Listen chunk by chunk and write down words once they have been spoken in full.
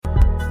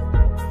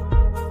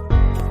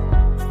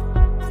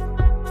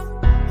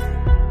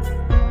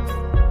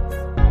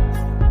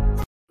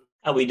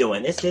How we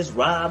doing? This is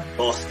Rob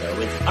Foster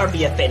with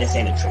RBF Fitness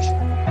and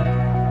Nutrition.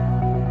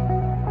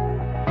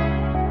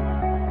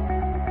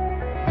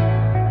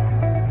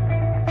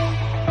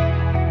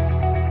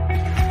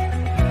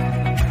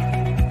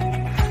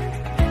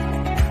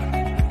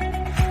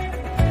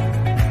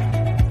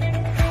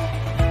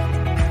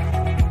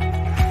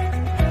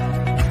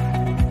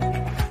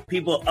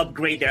 People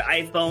upgrade their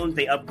iPhones,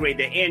 they upgrade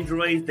their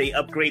Androids, they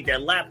upgrade their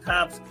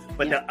laptops,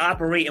 but they're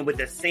operating with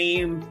the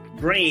same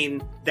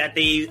brain that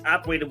they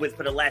operated with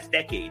for the last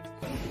decade.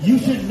 You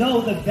should know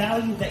the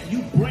value that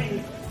you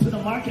bring to the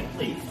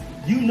marketplace.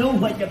 You know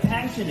what your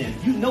passion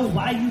is. You know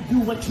why you do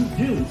what you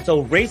do.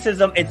 So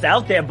racism, it's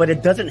out there, but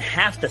it doesn't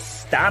have to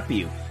stop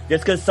you.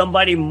 Just because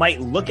somebody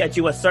might look at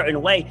you a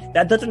certain way,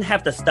 that doesn't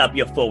have to stop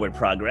your forward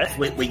progress.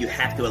 Where you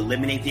have to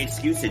eliminate the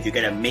excuses. You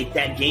got to make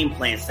that game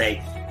plan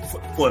say,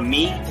 for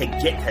me to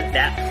get to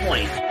that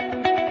point.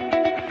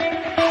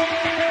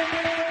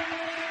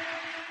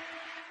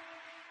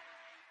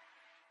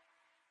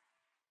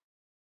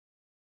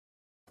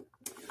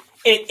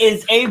 It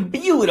is a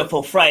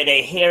beautiful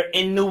Friday here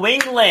in New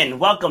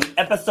England. Welcome,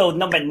 episode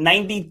number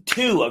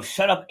 92 of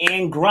Shut Up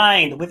and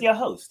Grind with your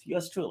host,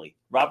 yours truly,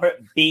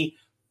 Robert B.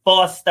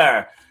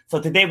 Foster. So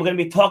today we're going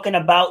to be talking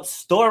about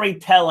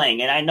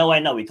storytelling. And I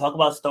know, we talk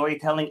about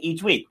storytelling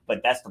each week,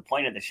 but that's the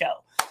point of the show,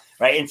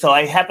 right? And so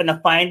I happen to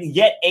find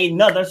yet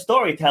another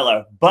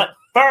storyteller. But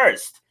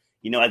first,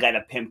 I got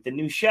to pimp the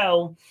new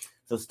show.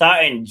 So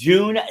starting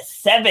June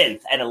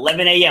 7th at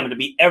 11 a.m., it'll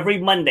be every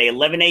Monday,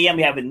 11 a.m.,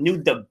 we have a new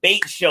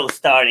debate show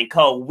starting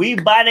called We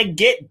About to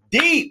Get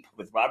Deep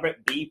with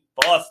Robert B.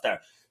 Foster.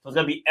 So it's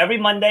going to be every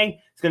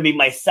Monday. It's going to be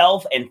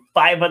myself and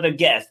 5 other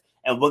guests.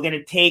 And we're going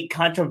to take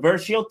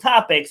controversial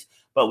topics,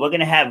 but we're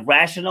going to have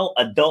rational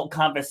adult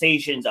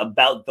conversations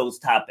about those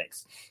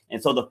topics. And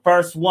so the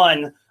first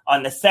one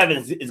on the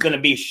 7th is going to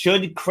be,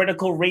 should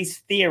critical race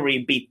theory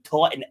be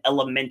taught in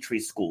elementary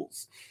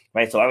schools?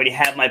 Right, so I already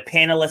have my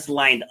panelists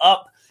lined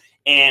up,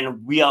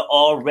 and we are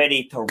all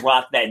ready to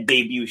rock that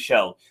debut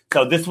show.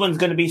 So this one's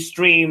going to be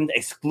streamed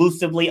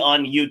exclusively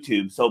on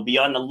YouTube. So be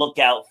on the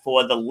lookout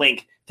for the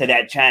link to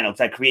that channel,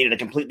 because I created a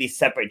completely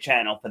separate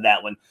channel for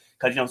that one.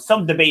 Because,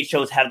 some debate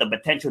shows have the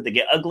potential to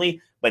get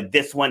ugly, but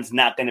this one's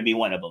not going to be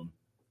one of them.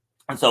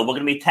 And so we're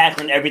going to be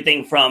tackling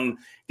everything from,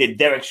 did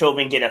Derek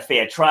Chauvin get a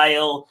fair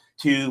trial,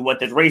 to what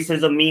does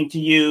racism mean to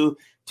you,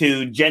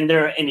 to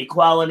gender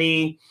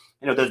inequality.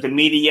 There's the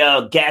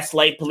media,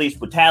 gaslight, police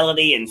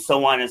brutality, and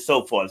so on and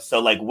so forth.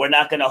 So, we're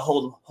not going to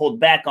hold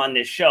back on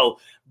this show.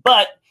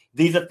 But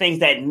these are things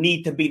that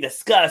need to be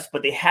discussed,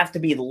 but they have to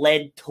be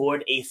led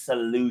toward a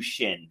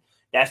solution.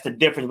 That's the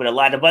difference with a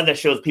lot of other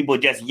shows. People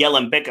just yell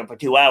and bicker for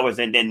 2 hours,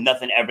 and then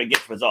nothing ever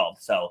gets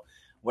resolved. So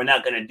we're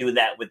not going to do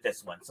that with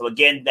this one. So,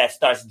 again, that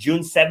starts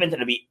June 7th.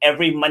 It'll be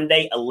every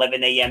Monday,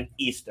 11 a.m.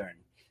 Eastern.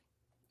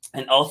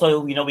 And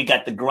also, we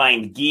got the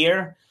Grind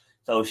Gear.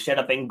 So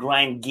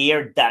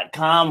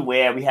shutupandgrindgear.com,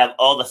 where we have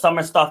all the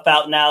summer stuff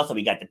out now. So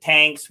we got the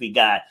tanks, we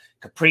got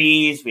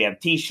capris, we have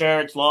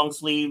t-shirts, long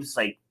sleeves,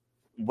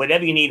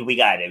 whatever you need, we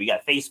got it. We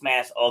got face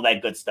masks, all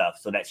that good stuff.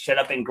 So that's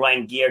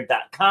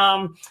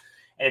shutupandgrindgear.com.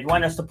 And if you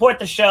want to support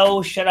the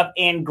show,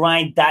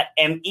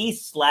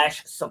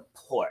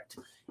 shutupandgrind.me/support.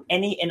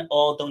 Any and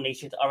all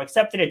donations are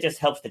accepted. It just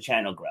helps the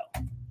channel grow.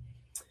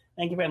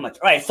 Thank you very much.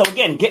 All right, so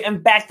again, getting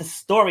back to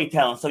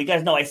storytelling. So you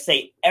guys know I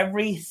say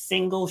every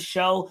single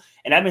show,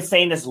 and I've been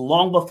saying this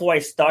long before I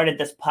started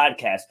this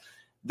podcast,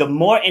 the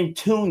more in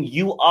tune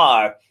you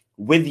are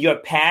with your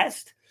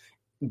past,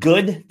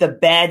 good, the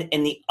bad,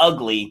 and the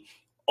ugly,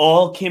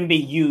 all can be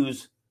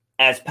used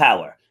as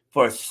power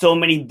for so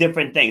many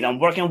different things. I'm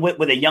working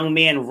with a young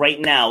man right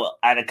now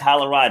out of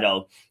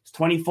Colorado. He's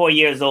 24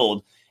 years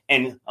old.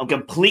 And I'm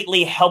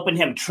completely helping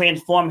him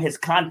transform his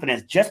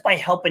confidence just by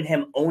helping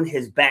him own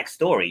his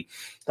backstory,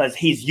 because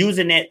he's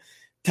using it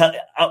to,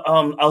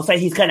 I'll say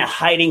he's kind of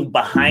hiding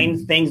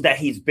behind things that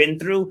he's been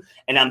through,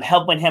 and I'm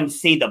helping him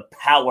see the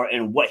power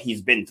in what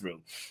he's been through.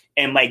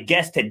 And my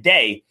guest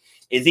today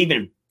is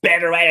even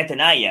better at it than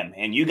I am.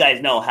 And you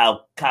guys know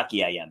how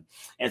cocky I am.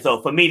 And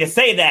so for me to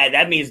say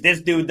that means this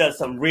dude does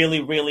some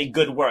really, really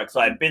good work.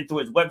 So I've been through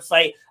his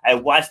website. I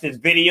watched his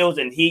videos,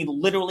 and he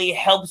literally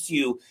helps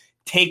you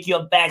take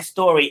your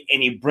backstory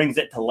and he brings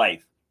it to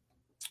life.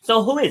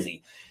 So who is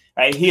he?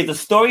 Right? He is a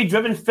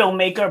story-driven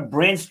filmmaker,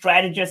 brand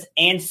strategist,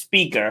 and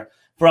speaker.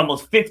 For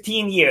almost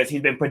 15 years,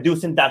 he's been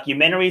producing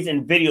documentaries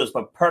and videos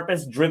for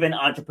purpose-driven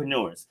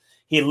entrepreneurs.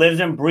 He lives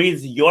and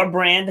breathes your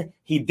brand.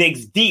 He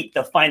digs deep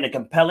to find the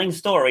compelling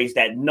stories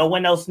that no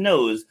one else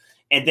knows,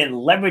 and then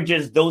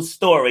leverages those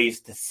stories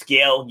to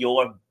scale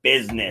your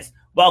business.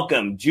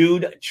 Welcome,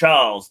 Jude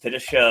Charles, to the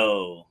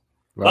show.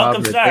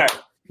 Welcome, sir.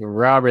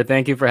 Robert,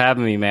 thank you for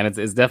having me, man.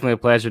 It's definitely a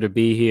pleasure to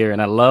be here.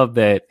 And I love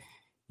that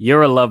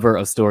you're a lover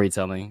of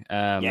storytelling,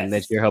 and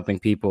that you're helping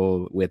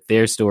people with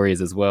their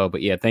stories as well.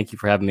 But yeah, thank you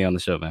for having me on the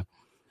show, man.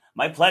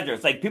 My pleasure.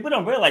 It's like people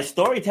don't realize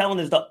storytelling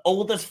is the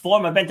oldest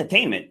form of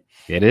entertainment.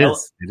 It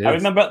is. It is. I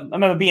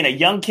remember being a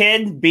young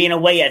kid, being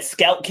away at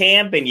scout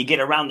camp, and you get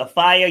around the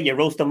fire, you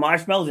roast the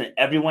marshmallows, and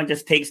everyone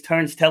just takes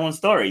turns telling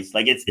stories.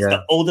 Like it's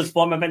the oldest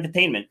form of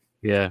entertainment.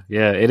 Yeah,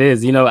 it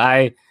is.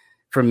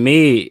 For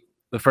me,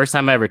 the first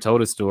time I ever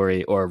told a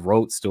story or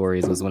wrote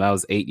stories was when I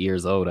was 8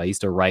 years old. I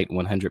used to write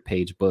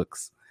 100-page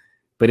books,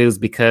 but it was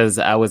because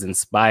I was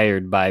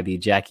inspired by the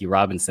Jackie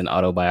Robinson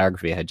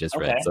autobiography I had just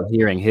read. So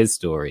hearing his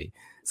story.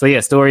 So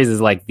yeah, stories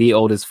is like the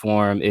oldest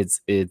form.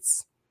 It's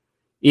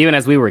even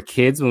as we were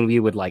kids, when we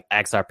would like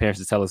ask our parents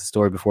to tell us a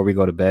story before we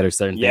go to bed or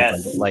certain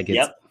things like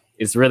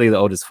it's really the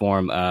oldest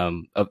form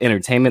of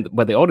entertainment,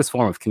 but the oldest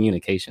form of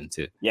communication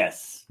too.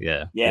 Yes.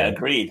 Yeah.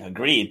 Agreed.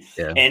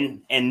 Yeah.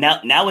 And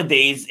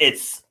nowadays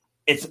it's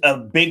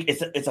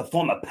a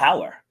form of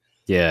power.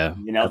 Yeah.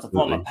 It's a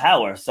form of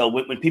power. So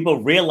when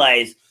people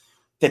realize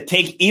to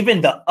take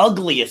even the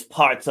ugliest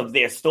parts of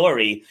their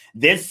story,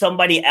 there's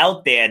somebody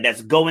out there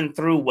that's going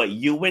through what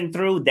you went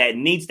through that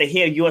needs to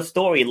hear your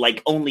story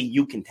like only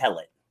you can tell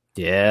it.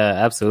 Yeah,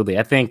 absolutely.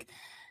 I think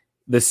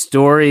the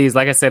stories,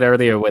 like I said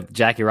earlier with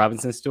Jackie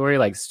Robinson's story,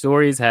 like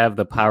stories have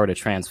the power to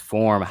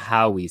transform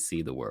how we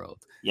see the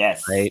world.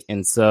 Yes. Right.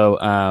 And so,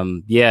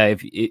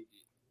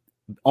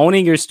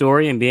 owning your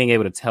story and being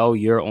able to tell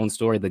your own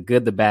story, the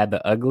good, the bad,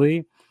 the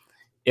ugly,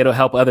 it'll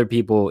help other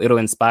people. It'll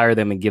inspire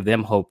them and give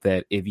them hope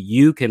that if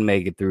you can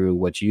make it through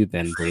what you've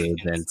been through,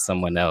 then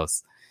someone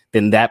else,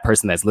 then that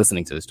person that's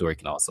listening to the story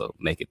can also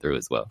make it through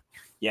as well.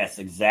 Yes,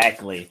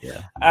 exactly.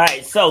 Yeah. All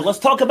right. So let's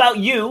talk about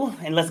you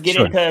and let's get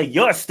into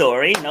your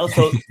story,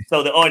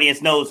 so the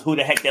audience knows who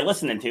the heck they're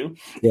listening to,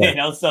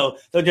 so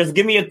just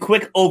give me a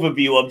quick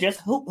overview of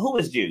just who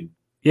is Jude?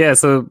 Yeah.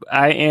 So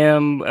I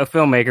am a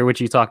filmmaker,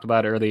 which you talked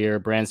about earlier,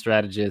 brand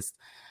strategist.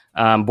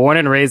 Born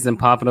and raised in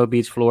Pompano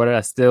Beach, Florida.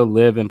 I still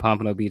live in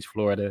Pompano Beach,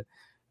 Florida.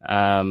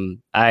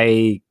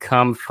 I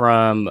come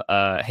from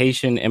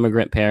Haitian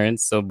immigrant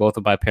parents. So both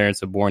of my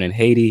parents were born in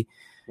Haiti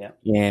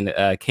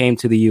and came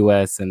to the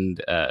U.S.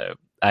 And I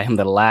am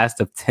the last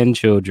of 10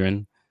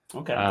 children.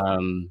 Okay. I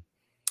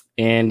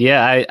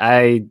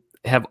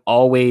have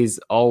always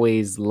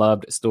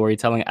loved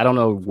storytelling. I don't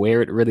know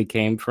where it really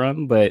came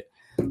from, but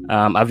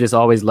I've just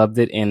always loved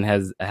it and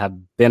have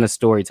been a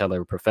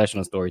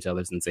professional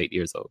storyteller since 8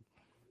 years old.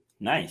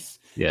 Nice.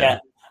 Yeah.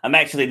 I'm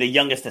actually the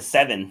youngest of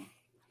 7.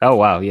 Oh,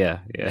 wow. Yeah.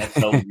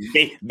 So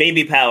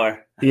baby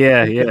power.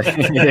 Yeah. Yeah.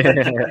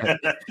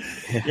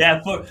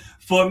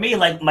 For me,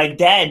 like my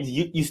dad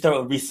used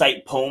to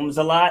recite poems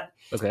a lot.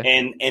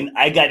 Okay. And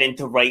I got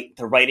into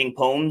writing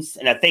poems.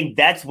 And I think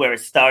that's where it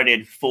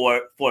started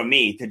for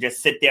me to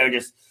just sit there and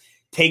just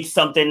take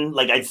something.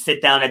 Like I'd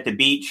sit down at the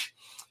beach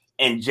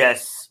and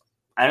just,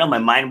 I don't know, my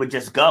mind would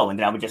just go. And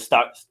then I would just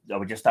start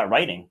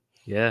writing.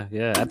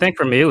 Yeah. I think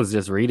for me, it was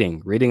just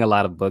reading a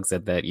lot of books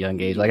at that young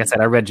age. Like I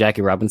said, I read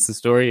Jackie Robinson's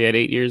story at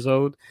 8 years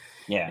old.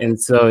 Yeah. And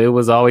so it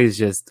was always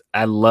just,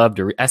 I loved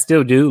to I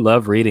still do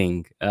love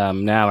reading.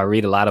 Now I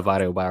read a lot of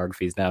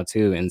autobiographies now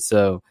too. And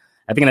so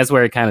I think that's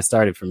where it kind of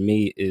started for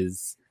me,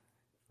 is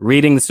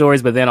reading the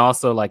stories. But then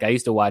also, like, I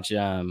used to watch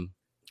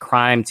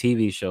crime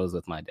TV shows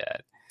with my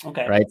dad.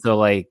 Okay. Right. So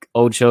like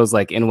old shows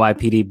like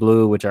NYPD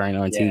Blue, which aren't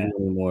on TV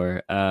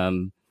anymore.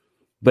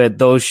 But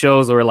those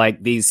shows were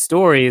like these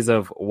stories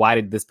of why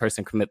did this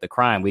person commit the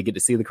crime? We get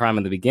to see the crime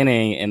in the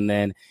beginning, and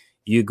then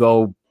you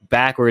go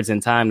backwards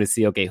in time to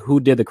see, okay, who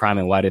did the crime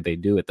and why did they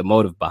do it? The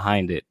motive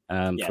behind it.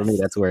 For me,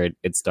 that's where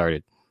it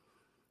started.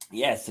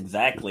 Yes,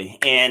 exactly.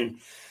 And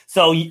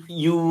so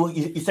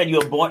you said you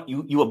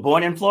were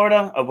born in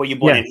Florida, or were you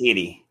born in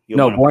Haiti?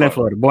 Born in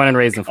Florida. Born and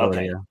raised in Florida.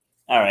 Okay. Yeah.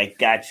 All right,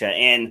 gotcha.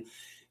 And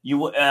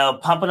you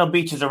Pompano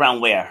Beach is around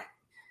where?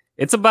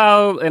 It's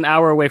about an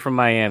hour away from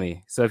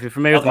Miami. So if you're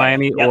familiar with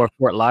Miami or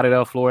Fort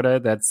Lauderdale,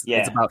 Florida,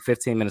 it's about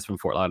 15 minutes from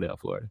Fort Lauderdale,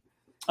 Florida.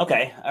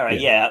 Okay. All right.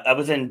 Yeah. I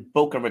was in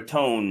Boca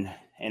Raton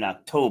in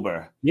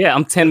October. Yeah,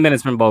 I'm 10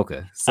 minutes from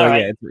Boca. So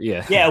right.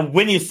 Yeah,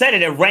 when you said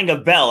it, it rang a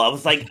bell. I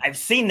was like, I've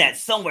seen that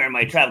somewhere in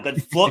my travel,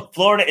 because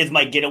Florida is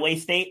my getaway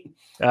state.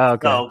 Oh,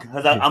 okay. So,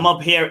 because I'm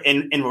up here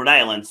in Rhode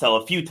Island, so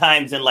a few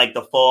times in like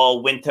the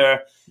fall,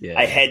 winter,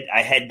 I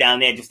head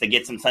down there just to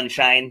get some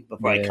sunshine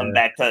before I come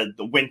back to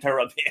the winter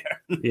up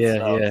here.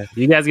 Yeah.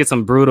 You guys get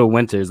some brutal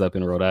winters up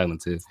in Rhode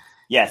Island too.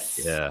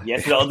 Yes.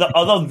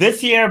 Although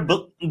this year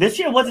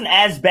wasn't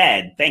as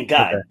bad, thank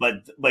God.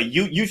 Okay. But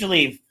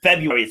usually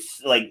February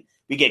is like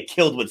we get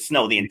killed with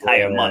snow the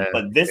entire month.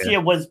 But this year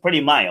was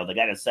pretty mild, I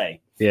gotta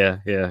say. Yeah.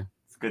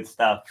 It's good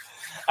stuff.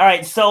 All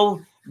right.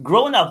 So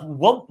growing up,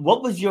 what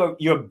was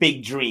your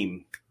big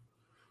dream?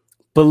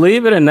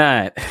 Believe it or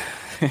not,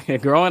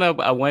 growing up,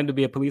 I wanted to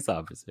be a police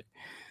officer.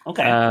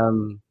 Okay.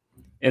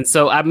 And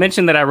so I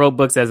mentioned that I wrote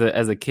books as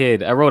a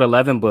kid. I wrote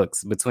 11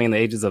 books between the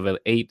ages of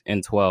 8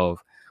 and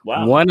 12.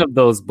 Wow. One of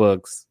those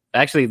books,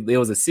 actually, it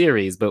was a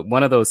series, but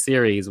one of those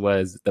series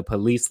was The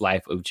Police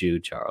Life of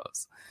Jude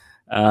Charles.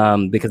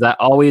 Because I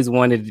always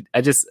part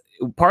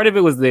of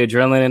it was the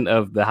adrenaline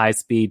of the high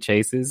speed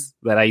chases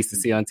that I used to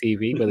see on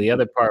TV. But the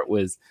other part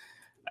was,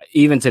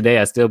 even today,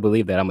 I still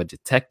believe that I'm a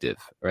detective,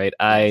 right?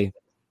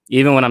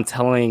 even when I'm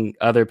telling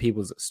other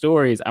people's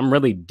stories, I'm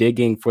really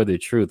digging for the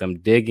truth. I'm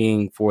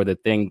digging for the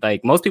thing.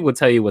 Like most people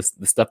tell you what's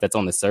the stuff that's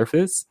on the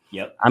surface.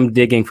 Yep. I'm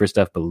digging for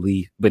stuff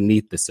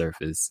beneath the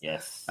surface.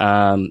 Yes.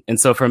 And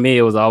so for me,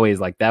 it was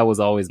always like, that was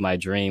always my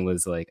dream,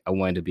 was like, I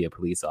wanted to be a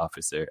police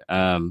officer.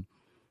 And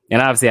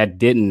obviously I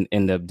didn't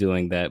end up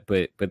doing that,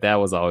 but that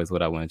was always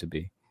what I wanted to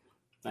be.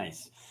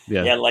 Nice.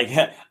 Yeah. Like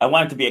I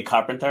wanted to be a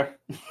carpenter.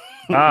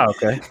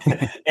 Okay.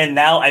 And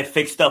now I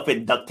fix stuff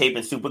with duct tape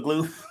and super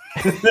glue.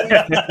 So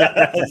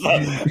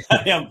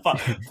I am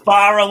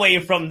far away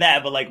from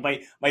that. But like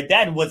my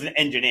dad was an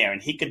engineer,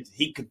 and he could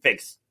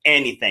fix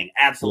anything,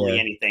 absolutely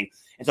anything.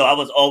 And so I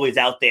was always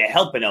out there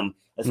helping him,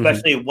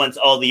 especially once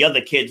all the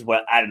other kids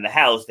were out of the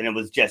house, and it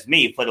was just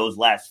me for those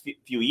last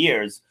few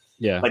years.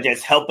 Yeah. But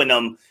just helping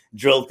them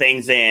drill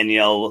things in,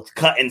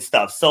 cutting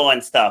stuff,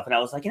 sawing stuff. And I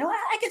was like,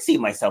 I can see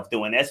myself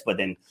doing this. But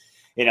then,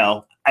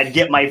 I'd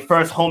get my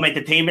first home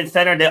entertainment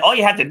center. Then all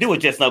you have to do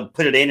is just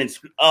put it in and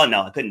oh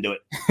no, I couldn't do it.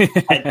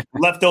 I had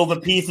leftover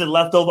pieces,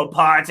 leftover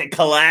parts, it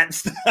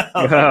collapsed.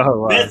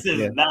 Wow. This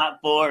is not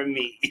for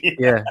me.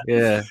 Yeah.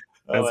 That's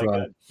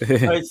why. All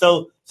right,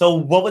 so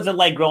what was it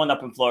like growing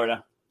up in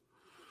Florida?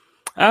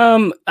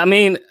 I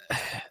mean,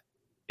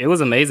 it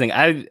was amazing.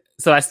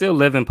 So I still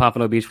live in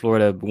Pompano Beach,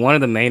 Florida. One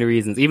of the main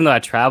reasons, even though I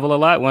travel a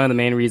lot, one of the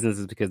main reasons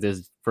is because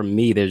there's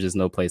just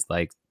no place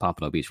like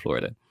Pompano Beach,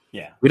 Florida.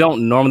 Yeah. We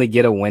don't normally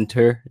get a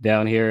winter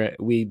down here.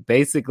 We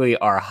basically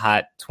are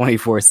hot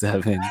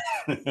 24/7.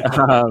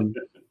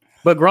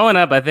 But growing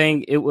up, I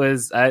think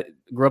I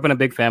grew up in a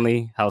big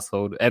family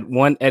household. At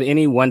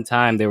any one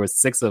time, there were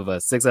 6 of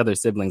us, 6 other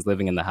siblings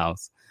living in the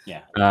house.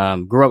 Yeah.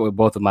 Grew up with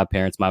both of my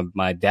parents.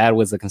 My dad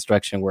was a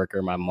construction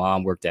worker. My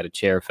mom worked at a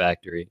chair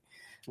factory.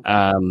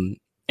 And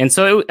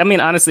so,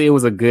 honestly, it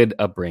was a good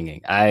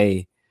upbringing.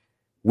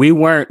 We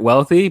weren't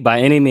wealthy by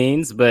any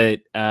means,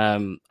 but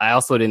I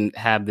also didn't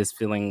have this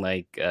feeling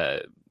like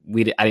I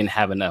didn't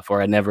have enough,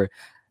 or I never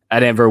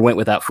went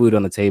without food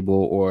on the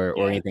table or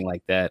anything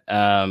like that.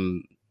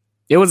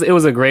 It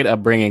was a great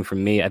upbringing for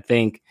me. I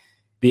think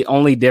the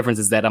only difference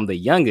is that I'm the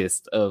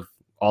youngest of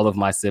all of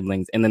my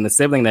siblings, and then the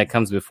sibling that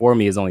comes before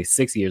me is only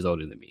 6 years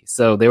older than me.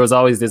 So there was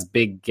always this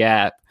big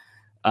gap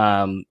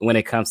when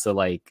it comes to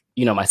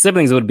my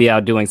siblings would be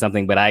out doing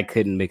something, but I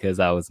couldn't because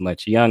I was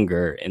much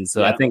younger. And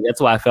so I think that's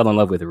why I fell in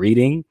love with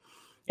reading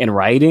and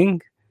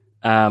writing,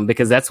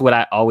 because that's what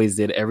I always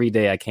did. Every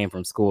day I came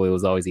from school, it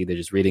was always either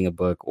just reading a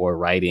book or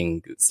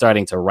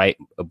starting to write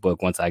a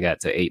book once I got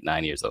to 8,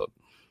 9 years old.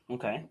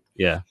 Okay.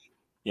 Yeah.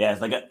 Yeah.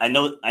 It's like, I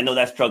know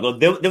that struggle.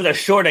 There was a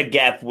shorter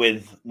gap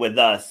with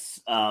us.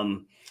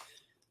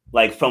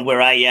 Like from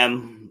where I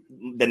am,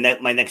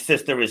 my next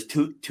sister is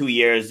two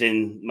years,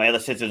 and my other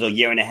sister's a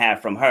year and a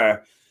half from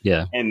her.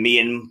 Yeah. And me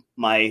and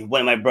one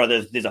of my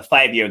brothers, there's a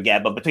 5-year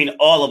gap. But between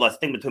all of us, I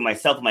think between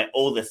myself and my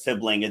oldest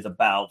sibling is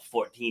about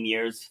 14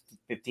 years,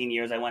 15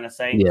 years, I want to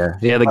say. Yeah.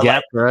 Yeah. The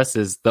gap for us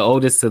is the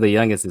oldest to the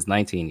youngest is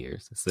 19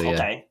 years. So yeah.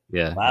 Okay.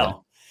 Yeah.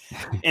 Wow.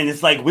 Yeah. And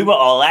it's like we were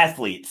all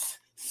athletes.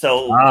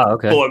 So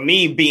for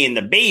me being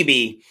the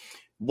baby,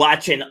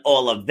 watching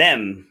all of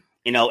them,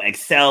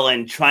 excel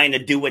and trying to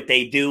do what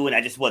they do, and I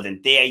just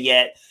wasn't there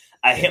yet.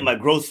 I hit my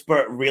growth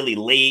spurt really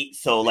late,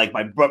 so like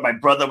my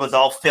brother was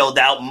all filled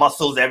out,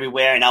 muscles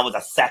everywhere, and I was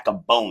a sack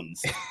of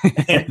bones.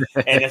 And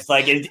it's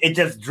like it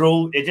just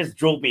drove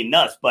me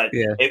nuts, but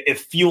it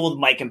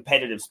fueled my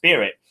competitive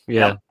spirit.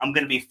 Yeah, I'm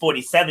gonna be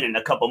 47 in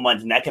a couple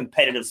months, and that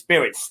competitive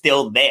spirit's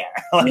still there.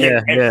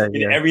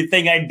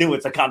 Everything I do,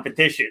 it's a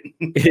competition.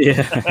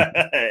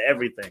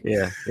 Everything.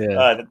 Yeah.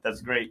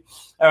 That's great.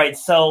 All right,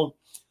 so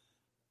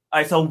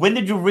when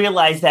did you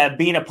realize that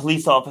being a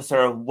police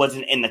officer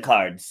wasn't in the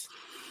cards?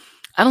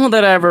 I don't know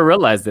that I ever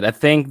realized it. I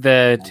think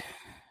that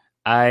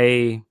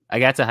I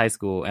got to high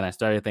school and I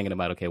started thinking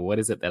about, okay, what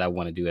is it that I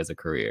want to do as a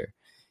career?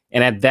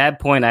 And at that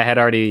point, I had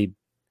already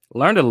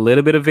learned a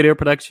little bit of video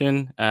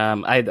production.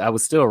 I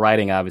was still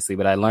writing, obviously,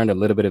 but I learned a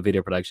little bit of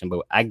video production.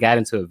 But I got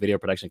into a video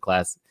production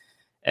class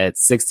at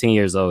 16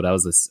 years old. I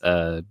was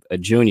a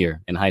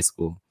junior in high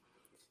school.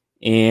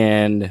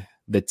 And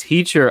the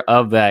teacher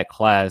of that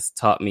class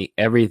taught me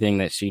everything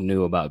that she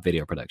knew about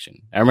video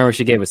production. I remember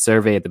she gave a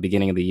survey at the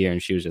beginning of the year,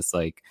 and she was just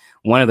like,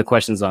 one of the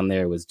questions on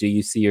there was, do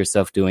you see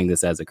yourself doing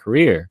this as a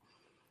career?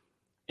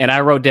 And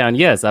I wrote down,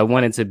 yes, I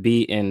wanted to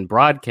be in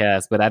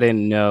broadcast, but I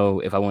didn't know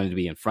if I wanted to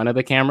be in front of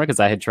the camera because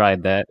I had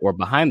tried that, or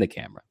behind the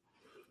camera.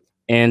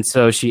 And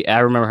so I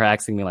remember her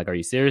asking me, like, are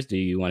you serious? Do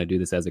you want to do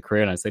this as a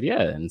career? And I said,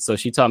 yeah. And so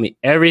she taught me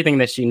everything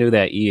that she knew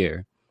that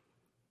year.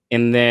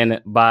 And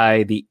then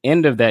by the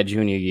end of that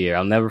junior year,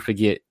 I'll never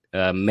forget,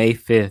 May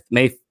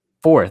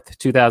 4th,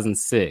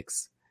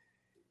 2006,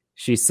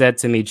 she said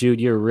to me, Jude,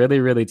 you're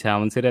really, really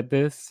talented at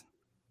this.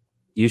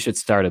 You should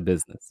start a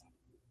business.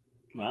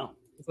 Wow.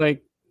 It's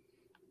like,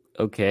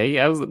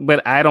 okay.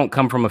 But I don't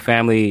come from a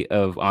family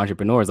of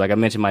entrepreneurs. Like I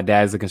mentioned, my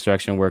dad's a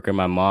construction worker.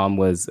 My mom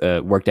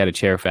worked at a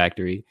chair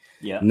factory.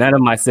 Yeah. None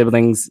of my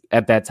siblings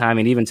at that time,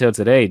 and even till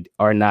today,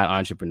 are not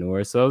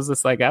entrepreneurs. So I was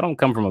just like, I don't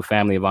come from a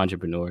family of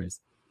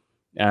entrepreneurs.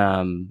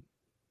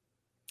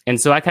 And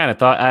so I kind of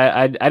thought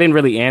I didn't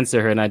really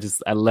answer her, and I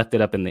left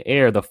it up in the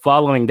air. The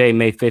following day,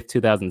 May 5th,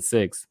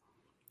 2006,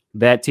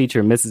 that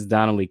teacher, Mrs.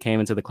 Donnelly, came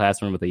into the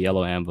classroom with a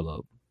yellow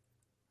envelope,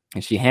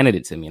 and she handed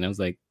it to me, and I was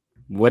like,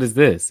 "What is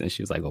this?" And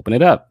she was like, "Open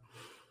it up."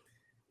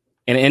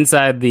 And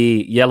inside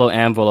the yellow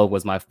envelope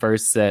was my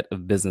first set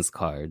of business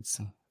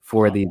cards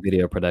for the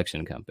video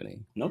production company.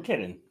 No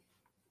kidding.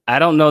 I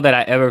don't know that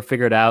I ever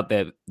figured out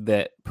that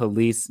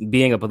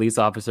being a police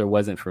officer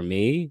wasn't for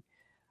me.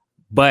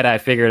 But I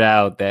figured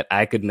out that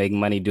I could make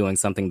money doing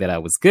something that I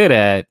was good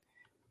at.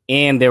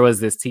 And there was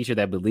this teacher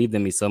that believed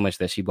in me so much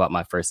that she bought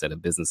my first set of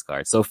business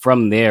cards. So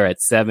from there,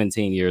 at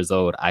 17 years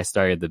old, I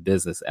started the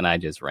business and I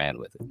just ran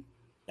with it.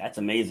 That's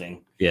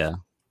amazing. Yeah.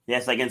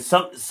 Yes, like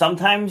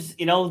sometimes,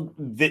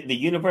 the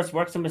universe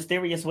works in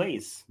mysterious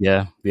ways.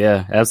 Yeah,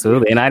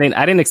 absolutely. And I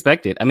didn't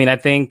expect it. I mean, I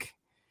think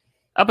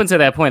up until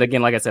that point,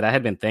 again, like I said, I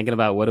had been thinking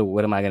about what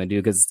am I going to do?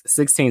 Because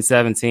 16,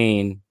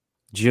 17,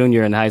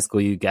 junior in high school,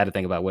 you got to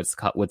think about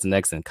what's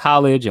next in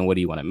college and what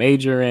do you want to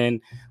major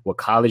in, what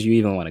college you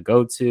even want to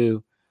go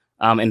to.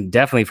 And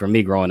definitely for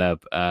me growing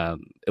up,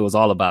 it was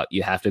all about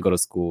you have to go to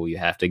school, you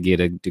have to get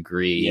a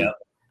degree,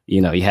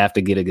 you have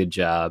to get a good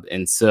job.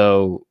 And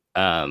so,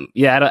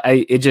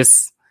 it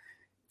just,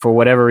 for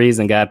whatever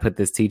reason, God put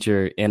this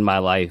teacher in my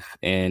life,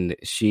 and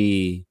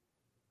she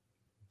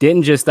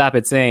didn't just stop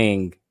at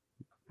saying,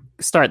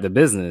 start the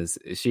business.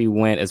 She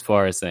went as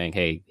far as saying,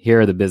 hey,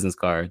 here are the business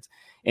cards.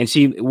 And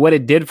what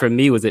it did for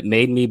me was it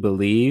made me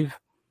believe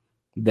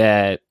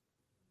that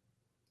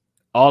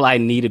all I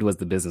needed was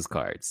the business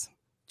cards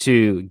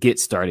to get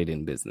started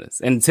in business.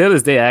 And to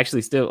this day, I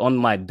actually still on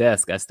my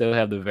desk, I still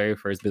have the very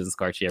first business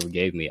card she ever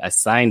gave me. I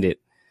signed it.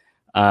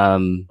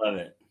 Love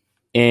it.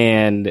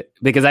 And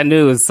because I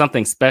knew it was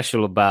something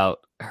special about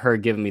her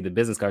giving me the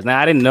business cards. Now,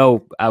 I didn't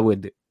know I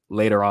would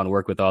later on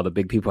work with all the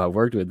big people I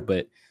worked with,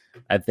 but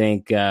I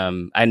think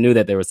I knew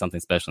that there was something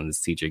special in this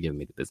teacher giving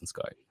me the business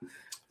card.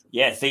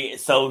 Yeah, see,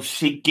 so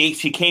she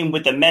came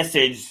with the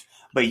message,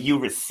 but you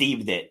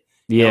received it.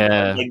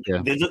 Yeah,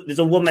 There's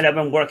a woman I've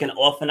been working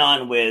off and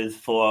on with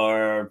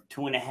for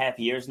 2.5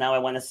 years now, I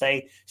want to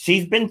say.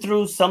 She's been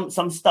through some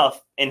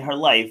stuff in her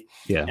life.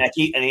 Yeah. And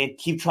I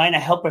keep trying to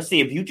help her see,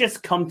 if you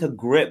just come to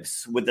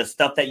grips with the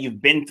stuff that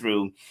you've been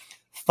through,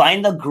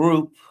 find a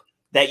group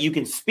that you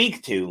can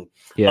speak to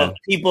of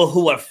people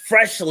who are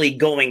freshly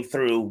going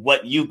through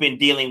what you've been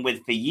dealing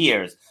with for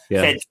years.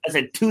 I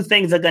said two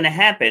things are going to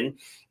happen.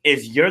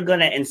 Is you're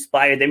going to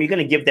inspire them. You're going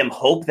to give them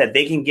hope that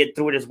they can get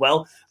through it as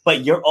well.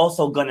 But you're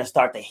also going to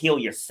start to heal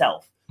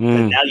yourself.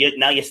 Now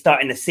you're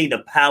starting to see the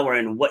power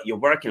in what you're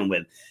working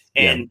with.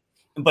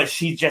 But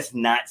she's just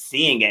not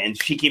seeing it.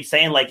 And she keeps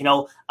saying,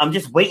 I'm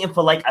just waiting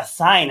for a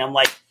sign. I'm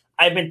like,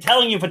 I've been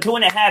telling you for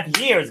 2.5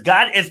 years,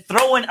 God is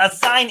throwing a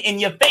sign in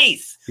your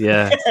face.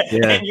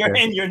 And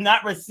you're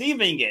not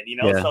receiving it,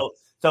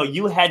 So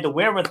you had the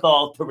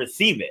wherewithal to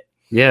receive it.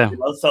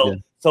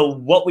 So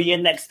what were your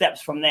next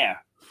steps from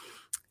there?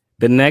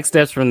 The next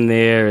steps from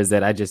there is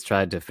that I just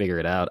tried to figure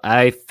it out.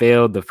 I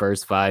failed the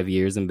first 5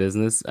 years in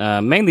business,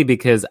 mainly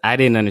because I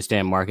didn't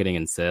understand marketing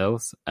and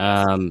sales.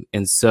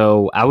 And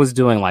so I was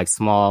doing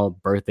small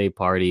birthday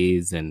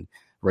parties and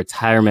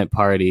retirement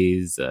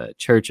parties,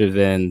 church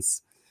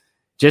events,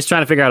 just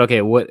trying to figure out,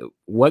 okay,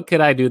 what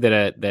could I do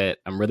that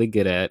I'm really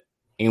good at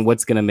and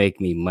what's going to make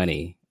me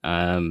money?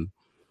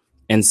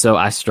 And so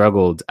I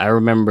struggled. I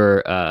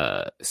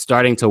remember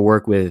starting to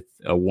work with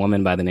a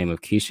woman by the name of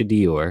Keisha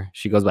Dior.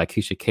 She goes by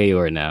Keisha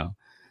Kayor now.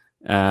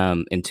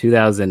 In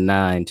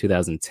 2009,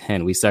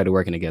 2010, we started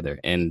working together.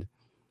 And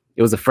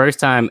it was the first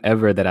time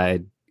ever that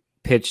I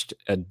pitched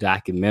a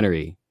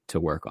documentary to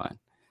work on.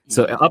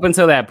 So up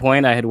until that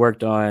point, I had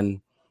worked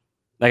on,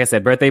 like I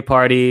said, birthday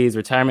parties,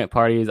 retirement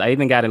parties. I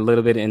even got a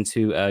little bit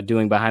into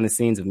doing behind the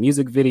scenes of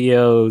music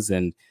videos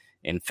and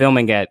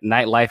filming at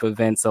nightlife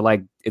events. So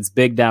it's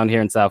big down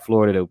here in South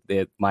Florida.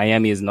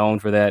 Miami is known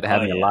for that,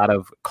 having a lot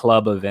of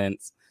club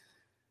events.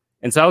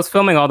 And so I was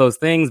filming all those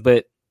things,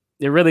 but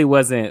it really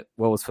wasn't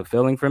what was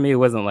fulfilling for me. It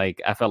wasn't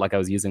I felt like I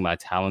was using my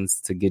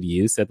talents to good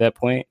use at that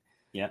point.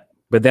 Yeah.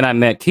 But then I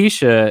met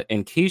Keisha,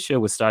 and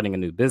Keisha was starting a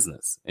new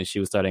business, and she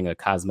was starting a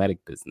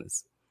cosmetic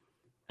business.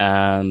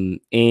 And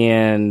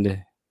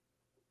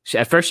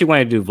at first she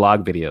wanted to do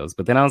vlog videos,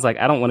 but then I was like,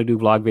 I don't want to do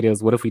vlog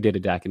videos. What if we did a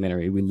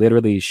documentary? We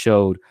literally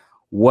showed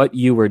what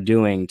you were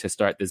doing to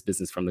start this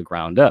business from the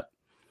ground up.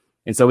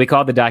 And so we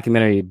called the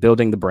documentary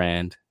Building the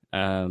Brand.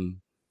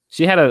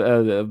 She had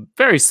a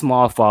very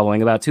small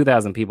following, about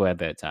 2,000 people at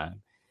that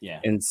time. Yeah.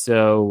 And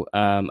so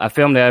I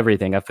filmed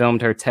everything. I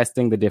filmed her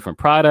testing the different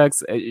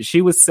products.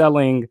 She was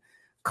selling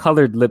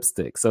colored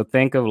lipstick. So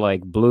think of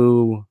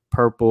blue,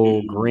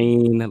 purple,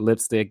 green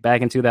lipstick.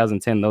 Back in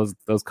 2010,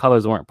 those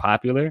colors weren't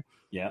popular.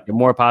 Yeah. They're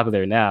more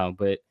popular now.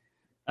 But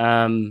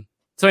so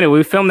anyway,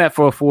 we filmed that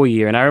for a full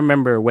year. And I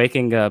remember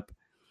waking up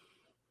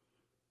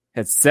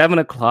at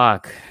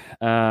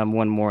 7:00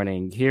 one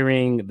morning,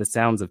 hearing the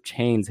sounds of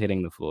chains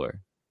hitting the floor.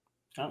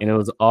 Oh. And it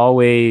was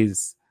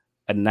always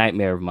a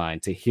nightmare of mine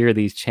to hear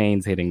these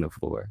chains hitting the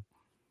floor.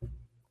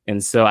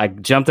 And so I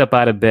jumped up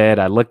out of bed.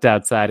 I looked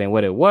outside, and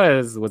what it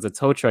was a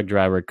tow truck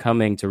driver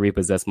coming to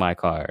repossess my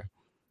car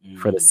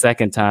for the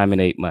second time in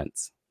 8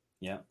 months.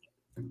 Yeah.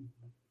 And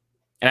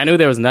I knew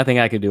there was nothing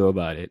I could do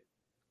about it.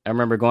 I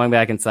remember going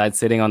back inside,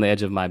 sitting on the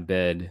edge of my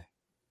bed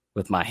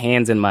with my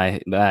hands in my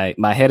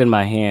head in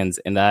my hands,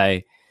 and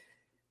my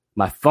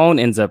phone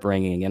ends up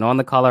ringing, and on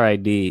the caller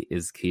ID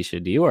is Keisha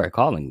Dior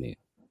calling me.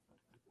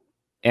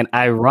 And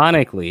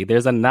ironically,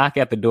 there's a knock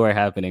at the door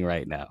happening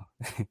right now.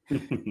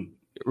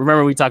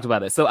 Remember, we talked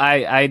about that. So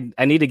I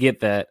need to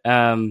get that.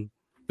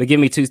 But give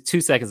me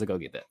two seconds to go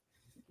get that.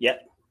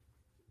 Yep.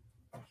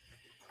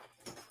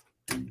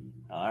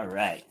 All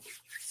right.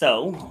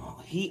 So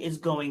he is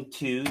going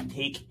to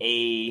take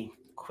a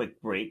quick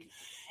break.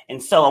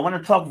 And so I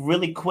want to talk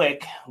really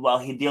quick while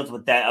he deals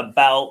with that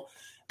about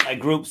my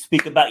group,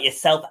 Speak About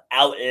Yourself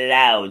Out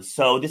Loud.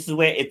 So this is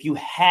where if you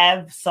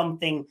have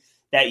something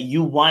that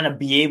you want to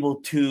be able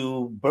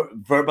to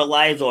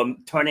verbalize or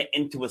turn it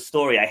into a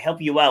story, I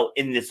help you out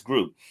in this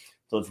group.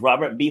 So it's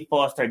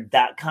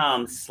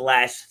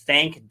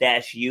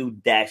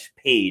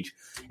robertbfoster.com/thank-you-page.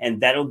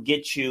 And that'll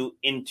get you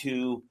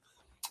into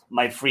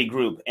my free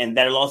group. And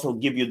that'll also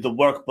give you the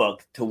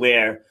workbook to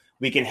where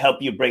we can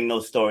help you bring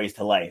those stories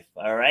to life.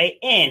 All right.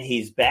 And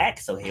he's back.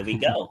 So here we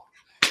go.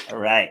 All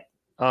right.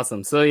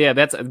 Awesome. So yeah,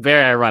 that's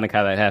very ironic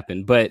how that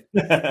happened. But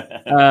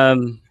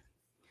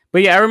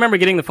but yeah, I remember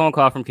getting the phone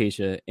call from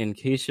Keisha, and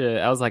Keisha,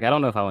 I was like, I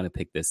don't know if I want to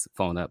pick this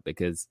phone up,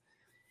 because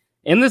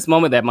in this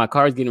moment that my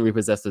car is getting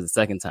repossessed for the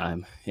second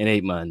time in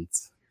 8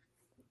 months,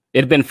 it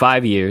had been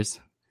 5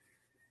 years.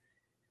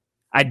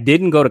 I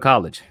didn't go to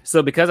college.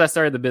 So because I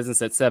started the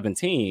business at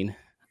 17,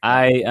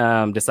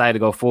 I decided to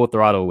go full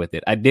throttle with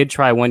it. I did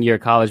try 1 year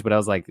of college, but I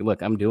was like,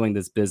 look, I'm doing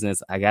this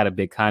business. I got a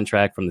big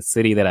contract from the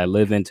city that I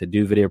live in to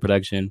do video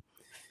production.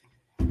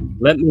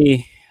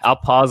 I'll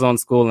pause on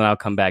school and I'll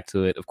come back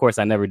to it. Of course,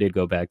 I never did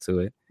go back to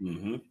it.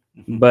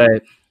 Mm-hmm.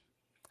 But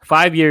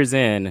 5 years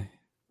in,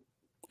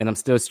 and I'm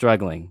still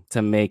struggling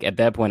to make, at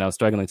that point, I was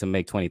struggling to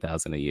make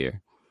 $20,000 a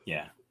year.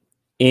 Yeah.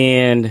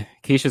 And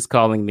Keisha's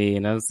calling me,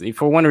 and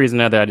for one reason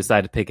or another, I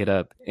decided to pick it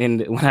up.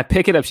 And when I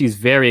pick it up, she's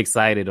very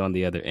excited on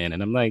the other end.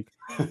 And I'm like,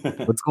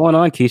 what's going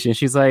on, Keisha? And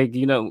she's like,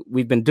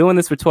 we've been doing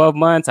this for 12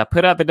 months. I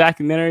put out the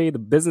documentary. The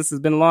business has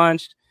been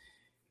launched.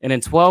 And in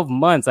 12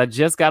 months, I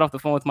just got off the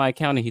phone with my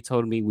accountant. He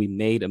told me we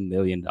made $1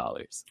 million.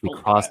 We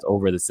crossed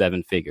over the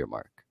 7-figure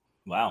mark.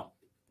 Wow.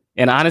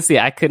 And honestly,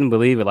 I couldn't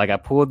believe it. Like, I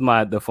pulled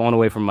the phone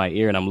away from my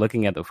ear, and I'm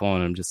looking at the phone,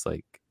 and I'm just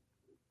like,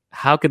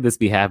 how could this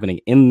be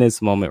happening in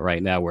this moment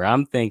right now where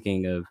I'm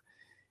thinking of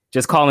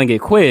just calling it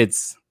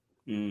quits?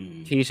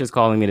 Keisha's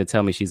calling me to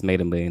tell me she's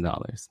made $1 million.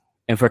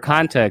 And for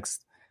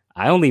context,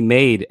 I only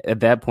made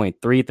at that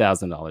point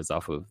 $3,000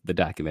 off of the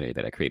documentary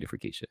that I created for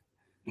Keisha.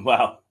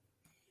 Wow.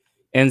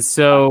 And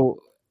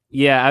so,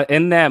 yeah,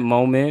 in that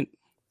moment,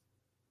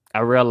 I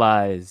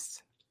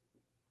realized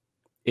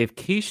if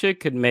Keisha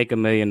could make $1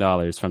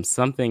 million from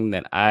something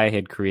that I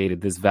had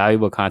created, this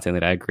valuable content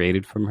that I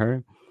created from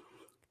her,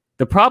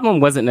 the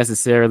problem wasn't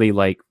necessarily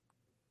like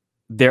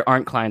there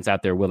aren't clients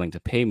out there willing to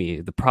pay me.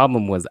 The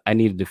problem was I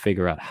needed to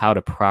figure out how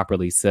to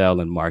properly sell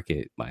and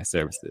market my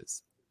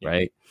services,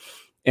 right?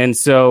 And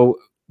so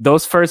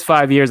those first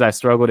 5 years I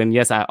struggled, and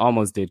yes, I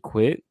almost did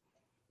quit.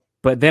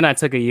 But then I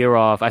took a year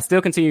off. I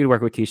still continued to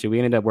work with Keisha. We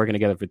ended up working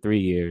together for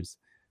 3 years.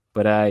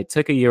 But I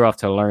took a year off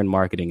to learn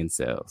marketing and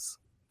sales.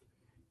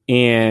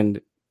 And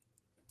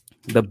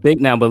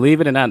now, believe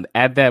it or not,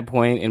 at that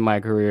point in my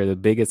career, the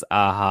biggest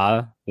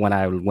aha when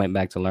I went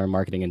back to learn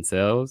marketing and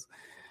sales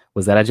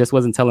was that I just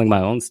wasn't telling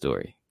my own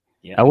story.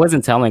 Yeah. I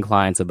wasn't telling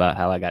clients about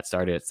how I got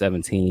started at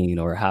 17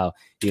 or how,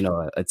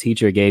 a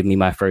teacher gave me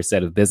my first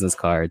set of business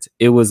cards.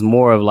 It was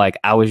more of like,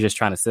 I was just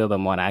trying to sell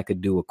them on I could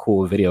do a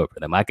cool video for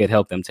them. I could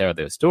help them tell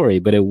their story,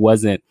 but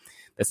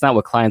that's not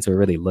what clients were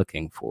really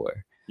looking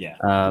for. Yeah.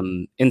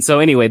 And so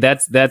anyway,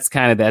 that's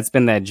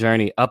been that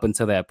journey up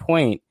until that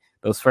point.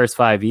 Those first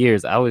 5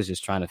 years, I was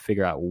just trying to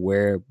figure out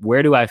where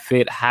do I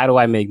fit? How do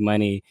I make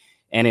money?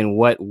 And in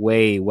what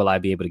way will I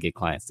be able to get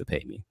clients to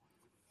pay me?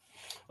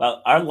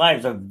 Well, our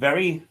lives are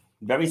very,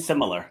 very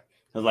similar.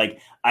 Like,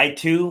 I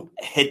too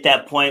hit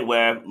that point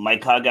where my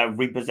car got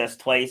repossessed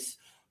twice.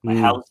 My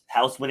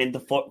house went into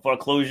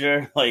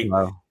foreclosure.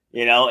 Wow.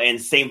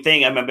 And same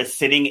thing. I remember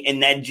sitting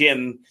in that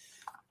gym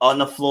on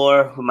the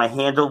floor with my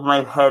hands over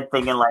my head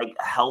thinking like,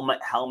 how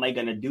am I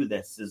going to do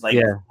this? It's like,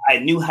 I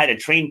knew how to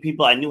train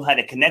people. I knew how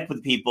to connect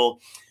with people,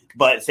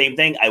 but same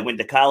thing. I went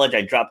to college.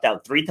 I dropped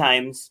out 3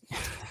 times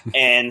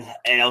and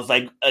I was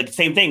like,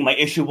 same thing. My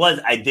issue was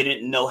I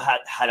didn't know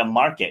how to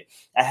market.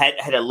 I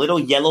had a little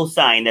yellow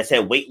sign that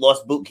said weight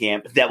loss boot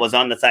camp that was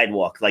on the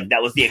sidewalk. Like,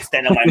 that was the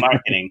extent of my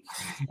marketing.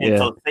 And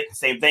so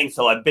same thing.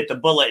 So I bit the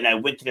bullet and I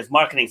went to this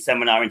marketing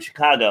seminar in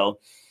Chicago.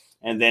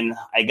 And then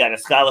I got a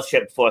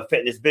scholarship for a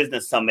fitness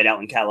business summit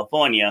out in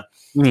California.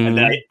 Mm-hmm. And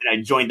then I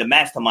joined the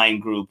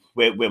mastermind group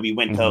where we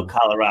went to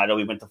Colorado,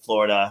 we went to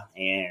Florida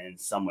and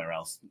somewhere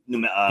else,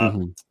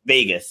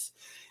 Vegas.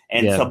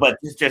 And so, but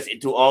just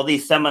through all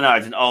these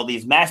seminars and all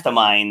these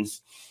masterminds,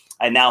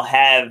 I now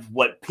have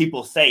what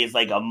people say is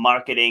like a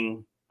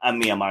marketing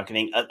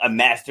marketing, a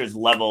master's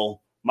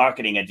level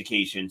marketing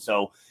education.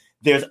 So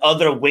there's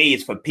other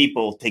ways for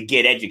people to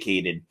get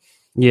educated.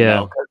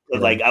 Yeah.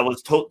 Like I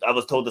was told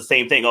the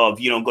same thing. Oh, if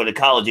you don't go to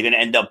college, you're going to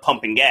end up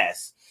pumping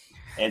gas.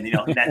 And,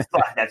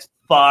 that's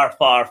far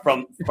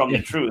from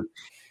the truth,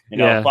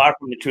 far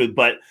from the truth.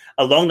 But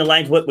along the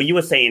lines, what you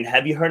were saying,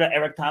 have you heard of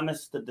Eric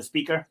Thomas, the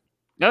speaker?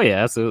 Oh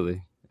yeah,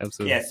 absolutely.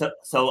 Yeah.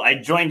 So I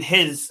joined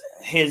his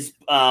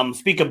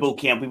speaker boot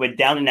camp. We were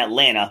down in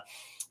Atlanta,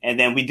 and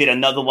then we did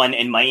another one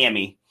in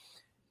Miami.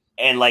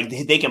 And like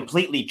they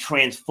completely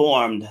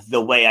transformed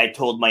the way I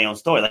told my own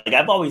story. Like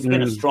I've always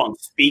been a strong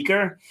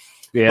speaker,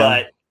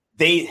 but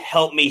they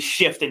helped me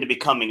shift into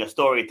becoming a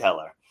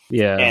storyteller.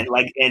 Yeah.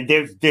 And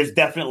there's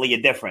definitely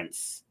a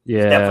difference.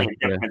 Yeah. Definitely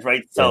a difference,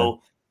 right?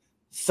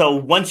 So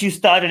once you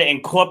started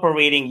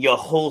incorporating your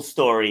whole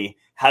story,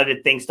 how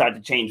did things start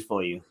to change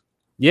for you?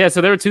 Yeah,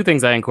 so there were two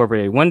things I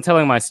incorporated. One,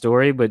 telling my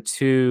story, but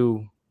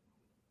two,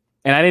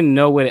 and I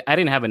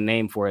didn't have a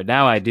name for it.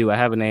 Now I do. I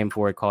have a name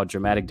for it called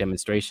dramatic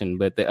demonstration.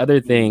 But the other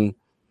thing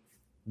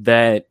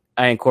that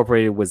I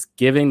incorporated was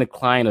giving the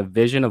client a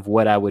vision of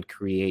what I would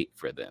create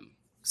for them.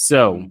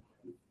 So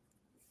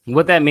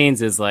what that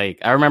means is like,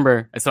 I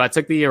remember, so I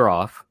took the year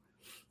off.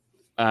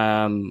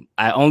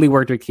 I only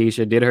worked with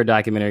Keisha, did her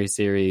documentary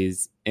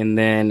series. And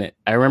then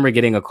I remember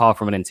getting a call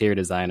from an interior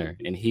designer,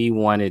 and he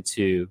wanted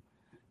to,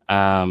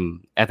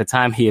 at the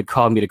time he had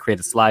called me to create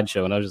a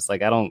slideshow. And I was just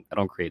like, I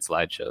don't create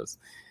slideshows.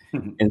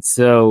 And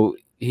so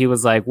he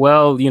was like,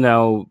 well,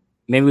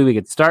 maybe we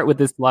could start with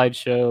this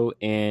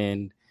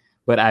slideshow.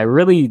 But I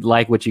really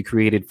like what you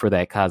created for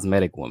that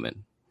cosmetic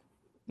woman.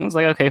 I was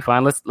like, okay,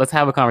 fine. Let's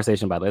have a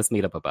conversation about it. Let's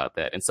meet up about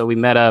that. And so we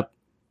met up.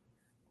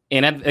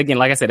 And again,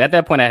 like I said, at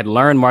that point I had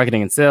learned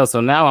marketing and sales. So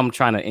now I'm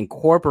trying to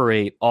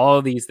incorporate all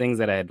of these things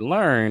that I had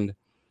learned.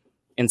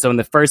 And so in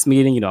the first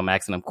meeting, I'm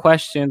asking him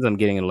questions. I'm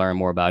getting to learn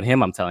more about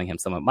him. I'm telling him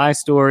some of my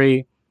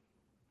story.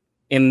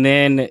 And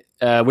then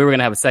we were going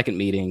to have a second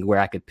meeting where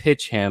I could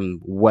pitch him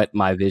what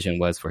my vision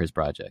was for his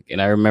project.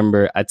 And I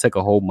remember I took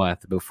a whole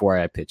month before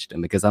I pitched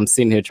him, because I'm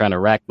sitting here trying to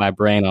rack my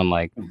brain on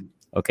like,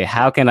 okay,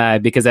 how can I,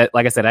 because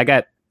like I said, I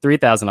got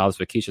 $3,000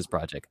 for Keisha's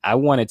project. I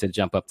wanted to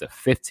jump up to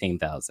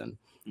 $15,000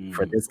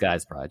 for this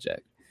guy's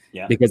project.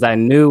 Yeah. Because I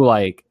knew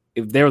like,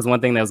 if there was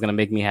one thing that was going to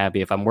make me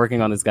happy, if I'm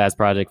working on this guy's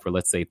project for,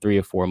 let's say, 3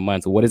 or 4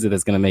 months, what is it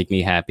that's going to make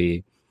me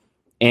happy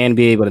and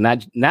be able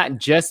to not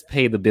just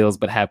pay the bills,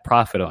 but have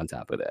profit on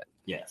top of that?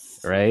 Yes.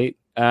 Right.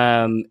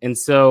 And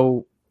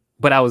so,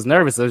 but I was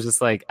nervous. I was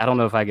just like, I don't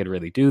know if I could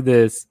really do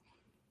this.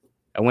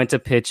 I went to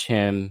pitch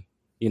him,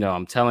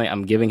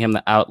 I'm giving him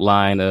the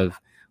outline of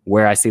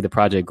where I see the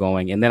project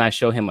going. And then I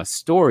show him a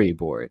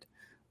storyboard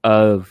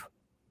of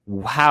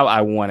how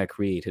I want to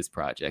create his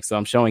project. So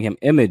I'm showing him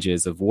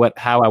images of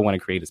how I want to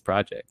create his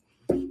project.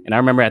 And I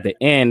remember at the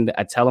end,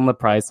 I tell him the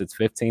price, it's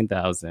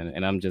 $15,000.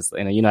 And I'm just,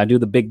 I do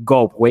the big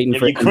gulp waiting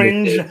for you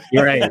cringe.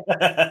 You're right.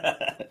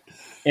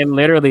 And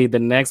literally the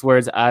next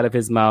words out of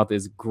his mouth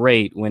is,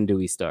 great. When do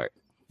we start?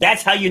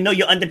 That's how you know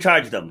you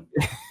undercharged them.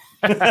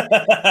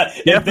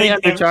 Definitely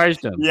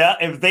undercharged them. Yeah.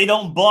 If they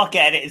don't balk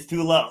at it, it's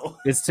too low.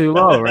 It's too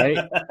low, right?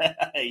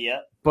 Yeah.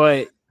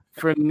 But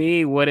for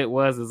me, what it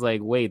was is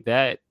like, wait,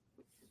 at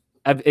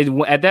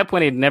that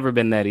point, it had never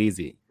been that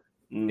easy.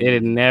 It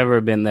had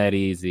never been that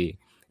easy.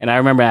 And I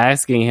remember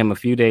asking him a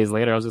few days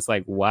later, I was just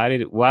like,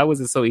 why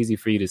was it so easy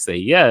for you to say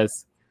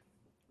yes?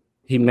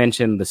 He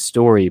mentioned the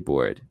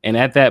storyboard. And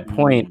at that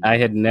point, I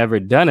had never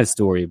done a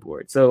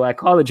storyboard. So I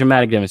call it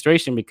dramatic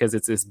demonstration because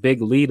it's this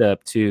big lead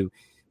up to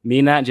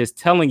me not just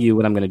telling you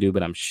what I'm going to do,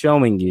 but I'm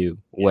showing you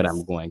what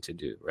I'm going to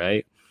do.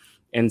 Right.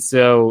 And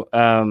so,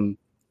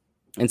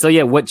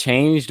 what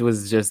changed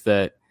was just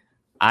that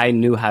I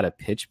knew how to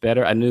pitch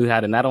better. I knew how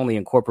to not only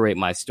incorporate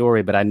my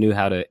story, but I knew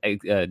how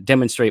to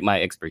demonstrate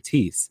my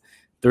expertise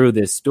through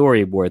this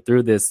storyboard,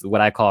 through this,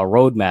 what I call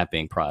road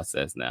mapping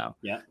process now.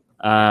 Yeah.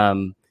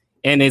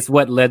 And it's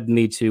what led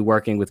me to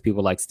working with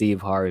people like Steve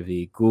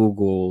Harvey,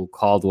 Google,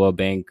 Caldwell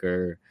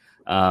Banker,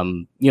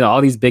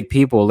 all these big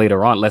people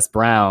later on, Les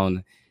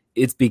Brown.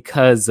 It's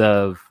because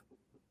of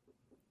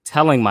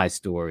telling my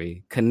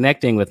story,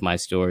 connecting with my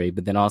story,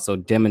 but then also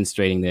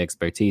demonstrating the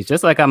expertise.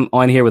 Just like I'm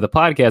on here with a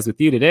podcast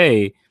with you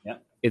today,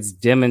 it's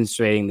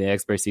demonstrating the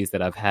expertise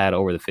that I've had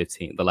over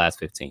the last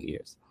 15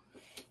 years.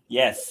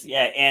 Yes.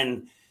 Yeah.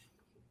 And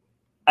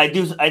I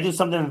do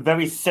something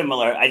very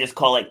similar. I just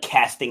call it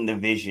casting the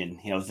vision.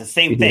 It's the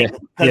same thing.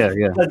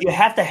 Because you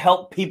have to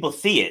help people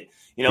see it,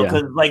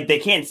 because like they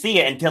can't see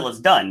it until it's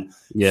done.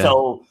 Yeah.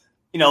 So,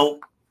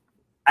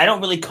 I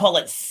don't really call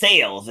it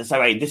sales. It's all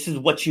right. This is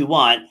what you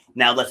want.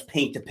 Now let's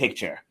paint the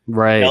picture.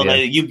 Right.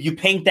 You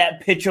paint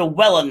that picture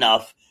well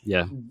enough.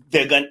 Yeah.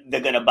 They're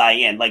gonna buy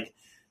in. Like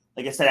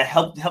I said, I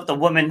helped a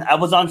woman. I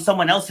was on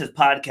someone else's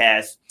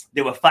podcast.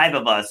 There were 5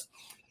 of us.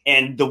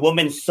 And the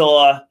woman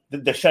saw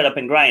the Shut Up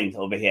and Grind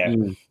over here.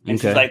 And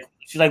she's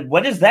like,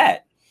 what is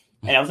that?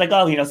 And I was like,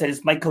 oh, said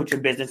it's my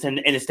coaching business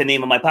and it's the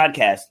name of my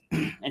podcast.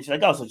 And she's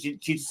like, oh, so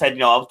she said,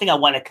 I think I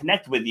want to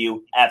connect with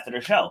you after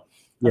the show.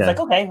 I was like,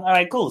 okay, all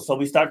right, cool. So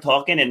we start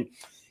talking and,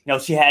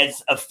 she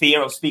has a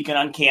fear of speaking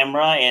on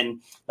camera,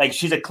 and like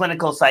she's a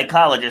clinical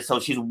psychologist, so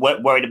she's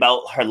worried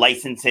about her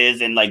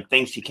licenses and like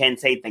things she can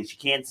say, things she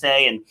can't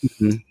say, and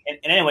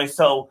anyway,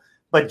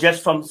 but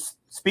just from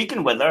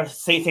speaking with her,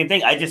 same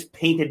thing. I just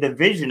painted the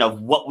vision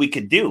of what we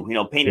could do,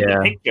 painted the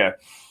picture,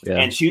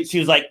 and she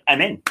was like,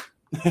 "I'm in,"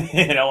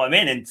 I'm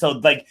in, and so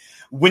like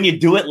when you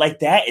do it like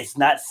that, it's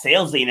not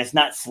salesy and it's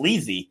not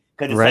sleazy.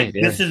 Because it's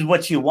this is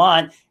what you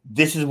want.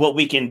 This is what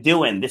we can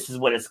do, and this is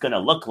what it's going to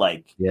look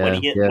like. What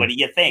do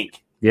you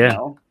think? Yeah,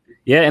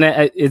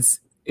 and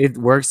it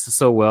works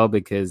so well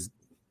because,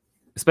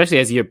 especially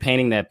as you're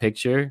painting that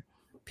picture,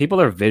 people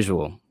are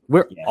visual.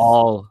 We're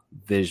all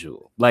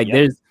visual. Like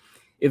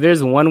if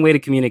there's one way to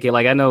communicate,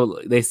 like I know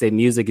they say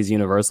music is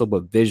universal,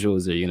 but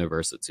visuals are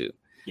universal too.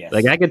 Yes.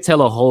 Like I could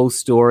tell a whole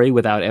story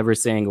without ever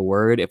saying a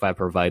word if I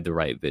provide the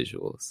right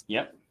visuals.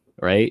 Yep.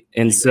 Right.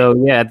 And so,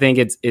 I think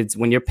it's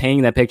when you're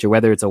painting that picture,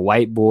 whether it's a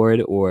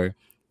whiteboard or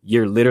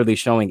you're literally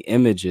showing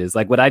images,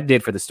 like what I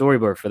did for the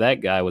storyboard for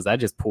that guy was I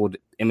just pulled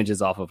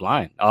images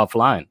offline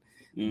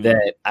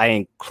that I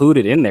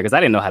included in there because I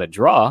didn't know how to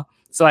draw.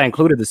 So I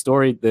included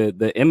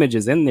the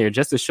images in there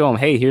just to show him,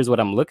 hey, here's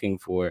what I'm looking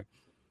for.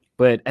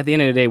 But at the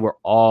end of the day, we're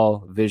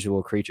all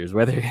visual creatures,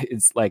 whether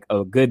it's like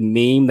a good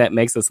meme that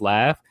makes us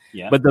laugh,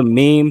 but the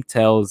meme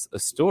tells a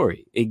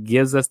story. It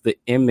gives us the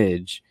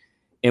image.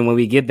 And when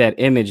we get that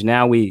image,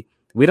 now we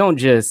don't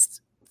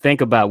just think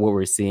about what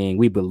we're seeing.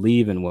 We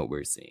believe in what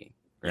we're seeing,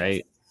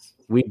 right? Yes.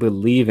 We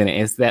believe in it.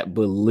 It's that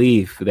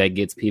belief that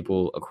gets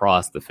people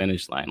across the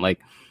finish line. Like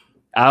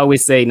I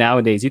always say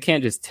nowadays, you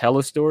can't just tell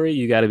a story.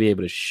 You got to be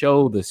able to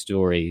show the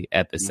story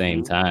at the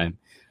same time.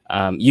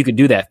 You could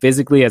do that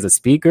physically as a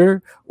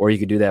speaker, or you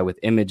could do that with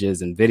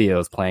images and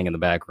videos playing in the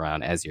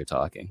background as you're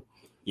talking.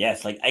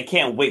 Yes, like I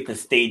can't wait for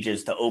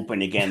stages to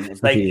open again.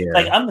 It's like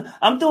like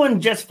I'm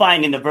doing just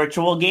fine in the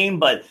virtual game,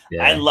 but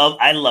I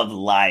love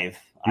live.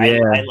 I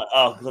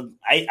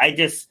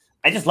just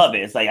love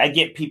it. It's like I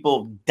get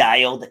people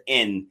dialed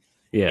in.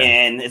 Yeah.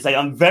 And it's like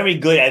I'm very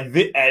good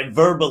at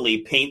verbally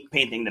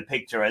painting the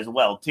picture as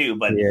well too.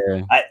 But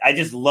I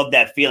just love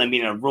that feeling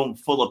being in a room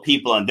full of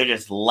people and they're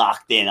just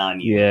locked in on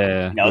you.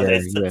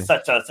 It's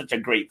such a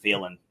great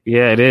feeling.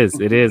 Yeah, it is.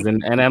 It is.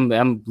 And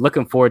I'm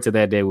looking forward to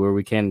that day where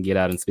we can get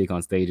out and speak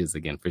on stages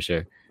again for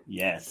sure.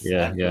 Yes,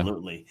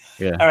 absolutely.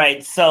 Yeah. All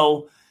right.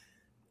 So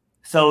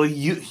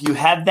you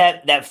have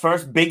that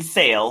first big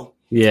sale.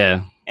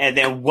 Yeah. And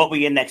then what were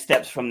your next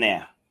steps from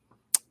there?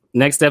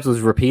 Next steps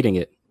was repeating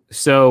it.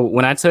 So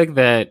when I took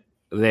that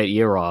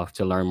year off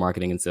to learn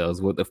marketing and sales,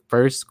 the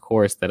first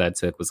course that I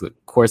took was a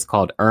course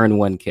called Earn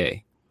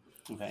 1K.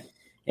 Okay.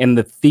 And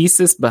the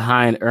thesis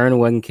behind Earn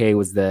 1K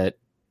was that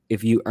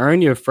if you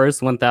earn your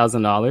first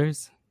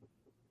 $1,000,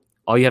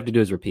 all you have to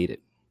do is repeat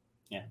it.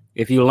 Yeah.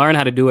 If you learn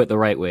how to do it the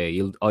right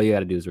way, all you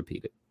got to do is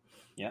repeat it.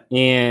 Yeah.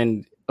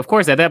 And of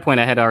course, at that point,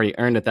 I had already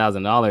earned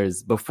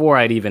 $1,000 before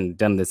I'd even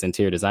done this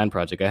interior design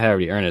project. I had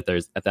already earned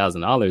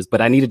 $1,000,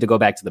 but I needed to go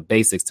back to the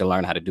basics to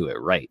learn how to do it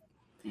right.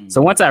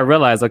 So once I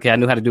realized, okay, I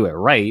knew how to do it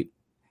right,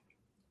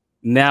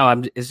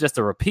 now it's just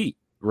a repeat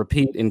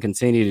and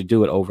continue to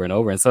do it over and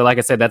over. And so, like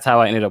I said, that's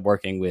how I ended up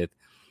working with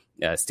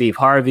Steve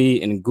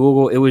Harvey and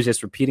Google. It was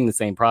just repeating the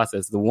same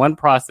process. The one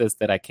process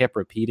that I kept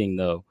repeating,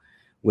 though,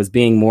 was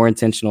being more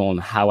intentional on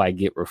how I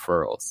get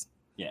referrals.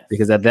 Yes.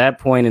 Because at that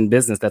point in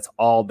business, that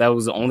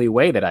was the only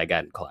way that I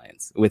got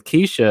clients. With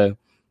Keisha,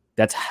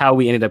 that's how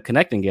we ended up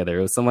connecting together.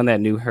 It was someone that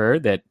knew her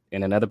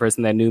and another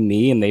person that knew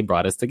me, and they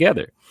brought us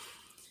together.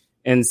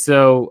 And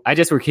so I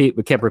just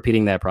kept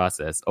repeating that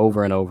process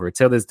over and over.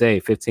 Till this day,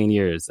 15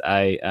 years,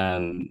 I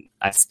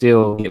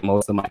still get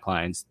most of my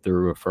clients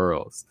through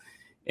referrals.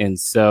 And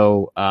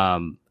so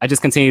I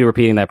just continue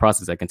repeating that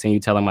process. I continue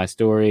telling my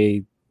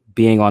story,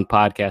 being on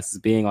podcasts,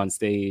 being on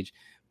stage,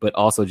 but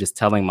also just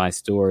telling my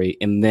story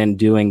and then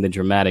doing the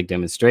dramatic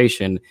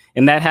demonstration.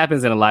 And that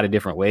happens in a lot of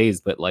different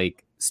ways, but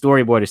like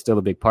storyboard is still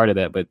a big part of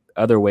that. But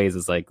other ways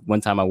is like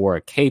one time I wore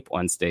a cape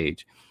on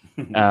stage.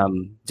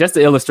 Just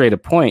to illustrate a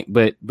point,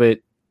 but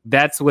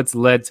that's what's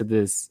led to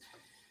this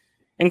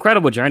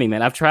incredible journey,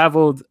 man. I've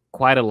traveled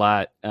quite a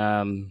lot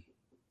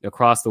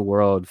across the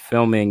world,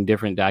 filming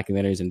different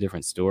documentaries and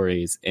different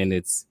stories, and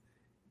it's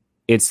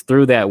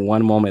through that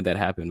one moment that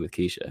happened with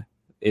Keisha.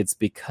 It's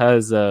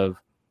because of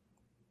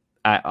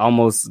I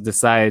almost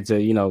decided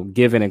to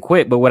give in and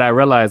quit, but what I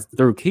realized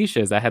through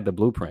Keisha is I had the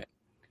blueprint.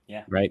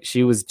 Yeah. Right.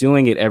 She was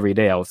doing it every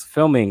day. I was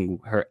filming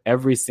her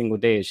every single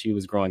day as she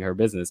was growing her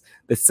business.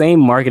 The same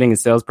marketing and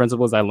sales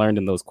principles I learned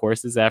in those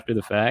courses after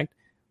the fact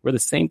were the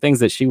same things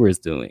that she was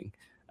doing.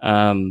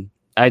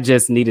 I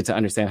just needed to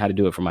understand how to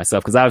do it for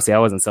myself because obviously I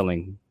wasn't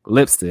selling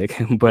lipstick,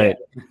 but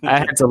I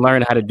had to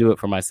learn how to do it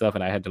for myself.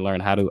 And I had to learn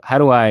how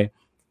do I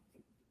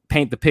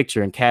paint the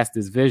picture and cast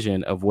this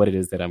vision of what it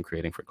is that I'm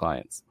creating for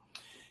clients.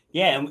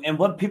 Yeah. And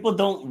what people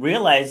don't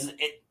realize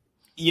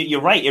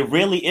you're right. It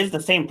really is the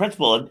same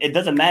principle. It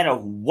doesn't matter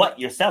what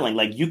you're selling.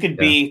 Like you could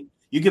be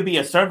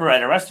a server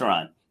at a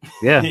restaurant.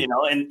 Yeah.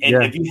 And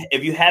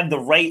if you have the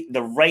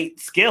right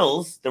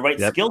skills, the right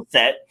skill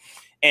set,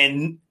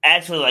 and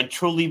actually like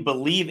truly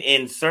believe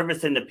in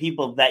servicing the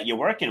people that you're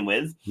working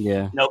with.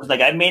 Yeah. You know, because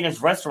like I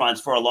managed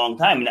restaurants for a long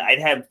time, and I'd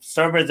have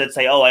servers that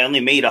say, "Oh, I only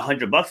made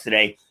 $100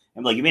 today."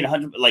 I'm like, "You made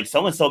 100? Like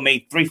so and so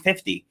made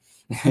 350."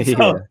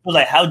 So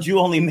like, how'd you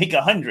only make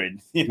 100?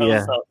 You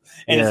know, so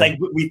and it's like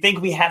we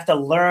think we have to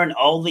learn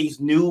all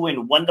these new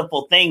and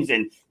wonderful things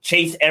and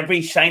chase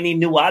every shiny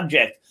new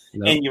object,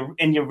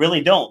 and you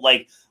really don't.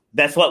 Like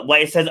that's why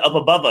it says up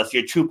above us,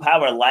 your true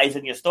power lies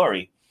in your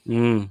story.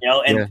 You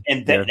know,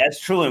 and that's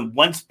true. And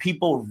once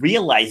people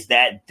realize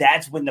that,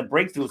 that's when the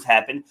breakthroughs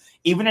happen.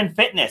 Even in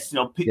fitness, you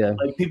know,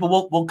 like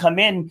people will come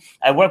in.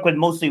 I work with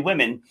mostly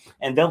women,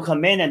 and they'll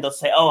come in and they'll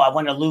say, "Oh, I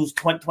want to lose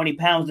 20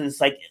 pounds," and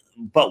it's like,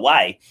 but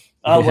why?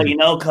 Oh, well, you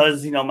know,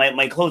 because, you know,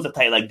 my clothes are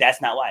tight. Like,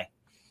 that's not why.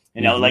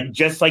 You know, like,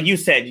 just like you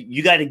said,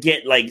 you got to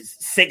get like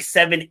 6,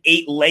 7,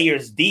 8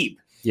 layers deep.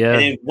 Yeah.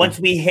 And then once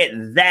we hit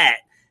that,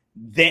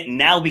 then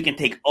now we can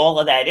take all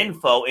of that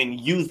info and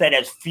use that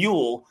as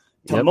fuel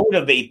to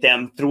motivate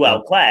them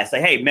throughout class.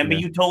 Like, hey, remember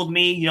you told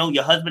me, you know,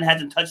 your husband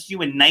hasn't touched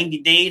you in 90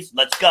 days?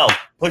 Let's go.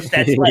 Push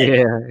that sled.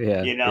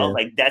 You know,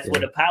 like, that's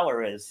where the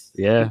power is.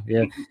 And,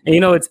 you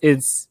know,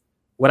 it's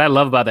what I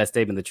love about that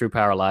statement, the true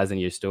power lies in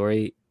your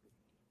story.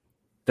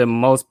 The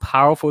most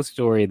powerful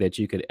story that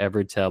you could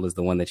ever tell is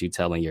the one that you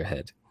tell in your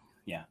head.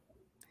 Yeah.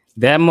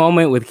 That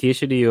moment with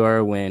Keisha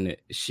Dior when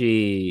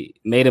she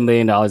made $1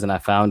 million and I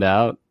found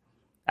out,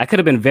 I could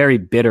have been very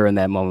bitter in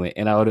that moment.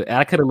 And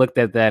I could have looked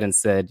at that and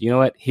said, you know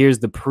what? Here's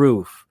the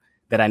proof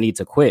that I need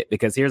to quit,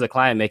 because here's a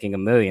client making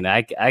 $1 million.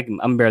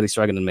 I'm barely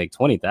struggling to make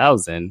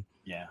 20,000.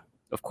 Yeah.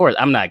 Of course,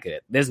 I'm not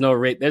good. There's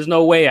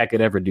no way I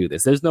could ever do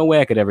this. There's no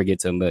way I could ever get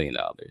to $1 million.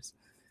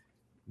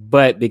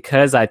 But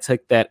because I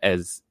took that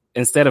as,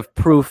 instead of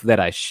proof that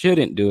I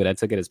shouldn't do it, I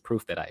took it as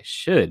proof that I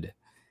should,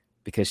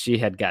 because she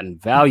had gotten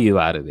value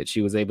out of it.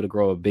 She was able to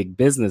grow a big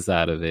business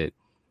out of it.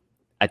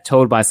 I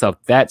told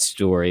myself that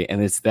story, and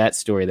it's that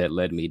story that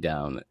led me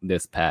down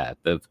this path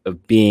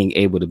of being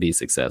able to be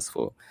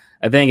successful.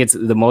 I think it's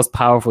the most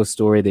powerful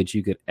story that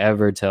you could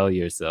ever tell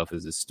yourself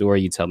is the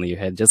story you tell in your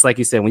head. Just like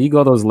you said, when you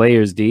go those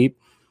layers deep,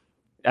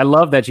 I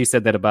love that you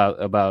said that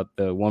about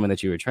the woman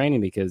that you were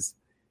training, because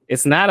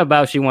it's not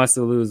about she wants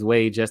to lose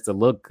weight just to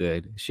look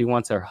good. She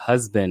wants her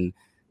husband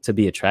to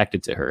be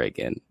attracted to her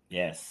again.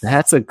 Yes.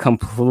 That's a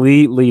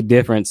completely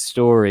different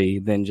story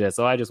than just,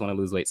 I just want to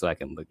lose weight so I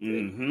can look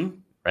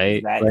good. Right?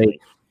 Exactly.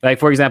 Like,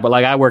 for example,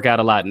 like I work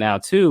out a lot now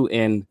too.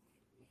 And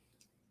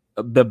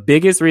the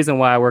biggest reason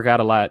why I work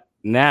out a lot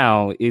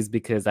now is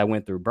because I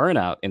went through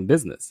burnout in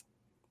business.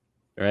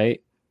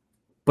 Right.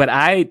 But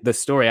the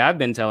story I've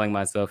been telling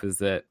myself is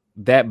that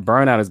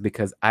burnout is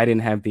because I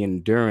didn't have the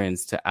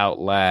endurance to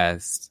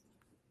outlast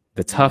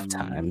the tough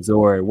times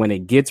or when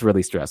it gets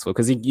really stressful.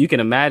 Because you can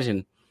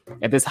imagine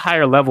at this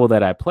higher level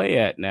that I play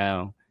at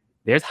now,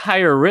 there's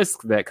higher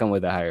risks that come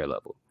with a higher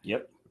level.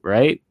 Yep.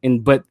 Right.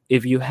 But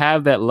if you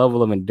have that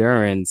level of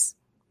endurance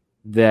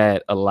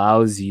that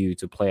allows you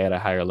to play at a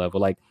higher level,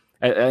 like,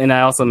 and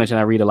I also mentioned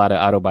I read a lot of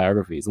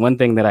autobiographies. One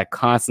thing that I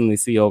constantly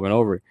see over and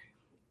over,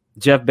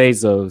 Jeff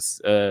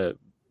Bezos,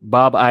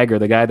 Bob Iger,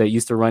 the guy that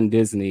used to run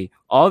Disney,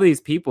 all these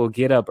people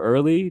get up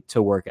early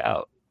to work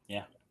out.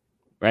 Yeah.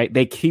 Right.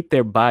 They keep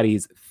their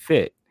bodies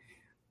fit.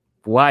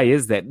 Why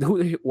is that?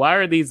 Why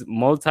are these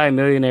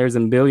multimillionaires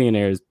and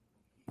billionaires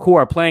who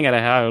are playing at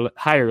a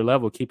higher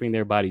level keeping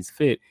their bodies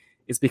fit?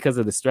 It's because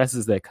of the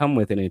stresses that come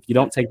with it. And if you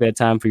don't take that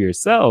time for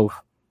yourself,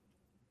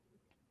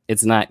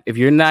 if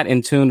you're not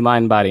in tune,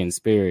 mind, body, and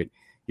spirit,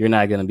 you're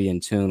not going to be in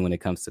tune when it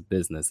comes to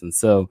business. And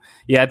so,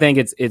 I think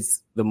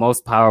it's the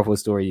most powerful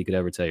story you could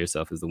ever tell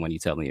yourself is the one you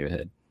tell in your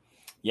head.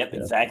 Yep,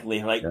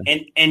 exactly. Like,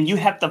 and you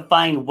have to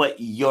find what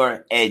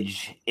your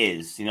edge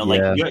is. You know,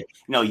 like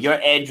your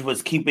edge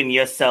was keeping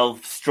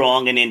yourself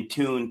strong and in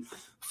tune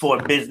for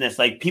business.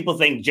 Like, people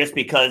think just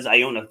because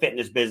I own a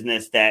fitness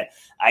business that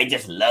I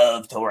just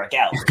love to work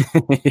out.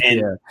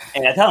 And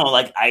I tell them,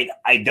 like,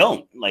 I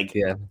don't. Like,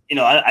 you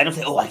know, I don't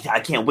say, I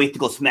can't wait to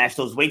go smash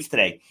those weights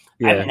today.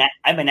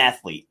 I'm an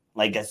athlete.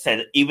 Like I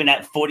said, even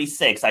at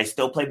 46, I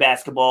still play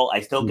basketball.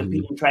 I still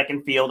compete in track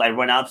and field. I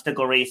run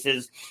obstacle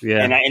races.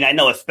 And I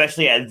know,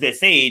 especially at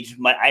this age,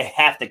 I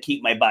have to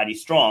keep my body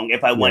strong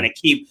if I want to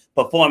keep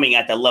performing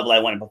at the level I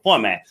want to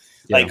perform at.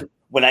 Like,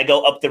 when I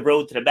go up the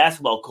road to the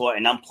basketball court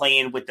and I'm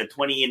playing with the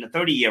 20 and the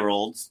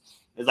 30-year-olds,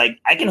 it's like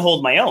I can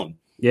hold my own.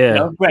 You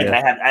know, granted, I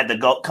had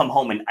to come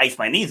home and ice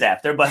my knees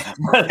after, but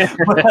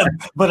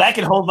I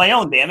can hold my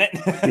own. Damn it.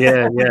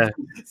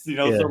 You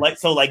know,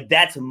 so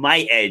that's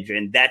my edge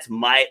and that's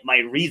my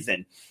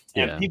reason.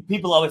 And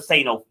people always say,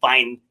 you know,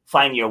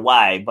 find your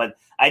why, but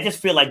I just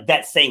feel like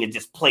that saying is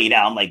just played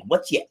out. I'm like,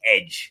 what's your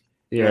edge?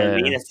 You know what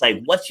I mean? It's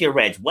like, what's your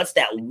edge? What's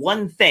that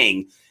one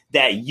thing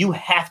that you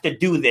have to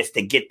do this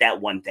to get that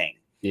one thing?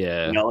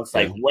 You know, it's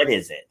like, what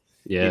is it?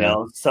 You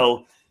know,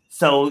 so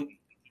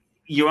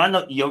you're on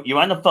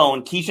the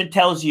phone. Keisha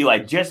tells you, I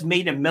just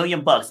made $1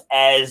 million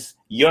as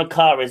your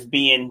car is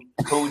being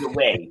towed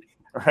away.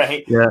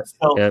 Right.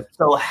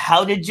 So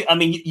how did you, I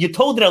mean, you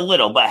told it a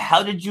little, but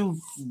how did you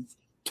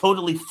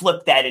totally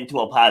flip that into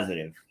a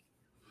positive?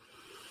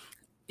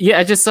 Yeah,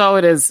 I just saw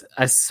it as,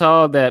 I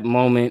saw that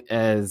moment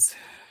as,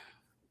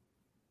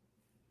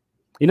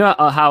 you know,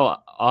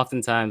 how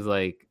oftentimes,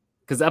 like,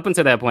 because up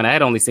until that point, I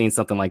had only seen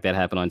something like that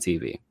happen on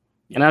TV.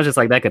 And I was just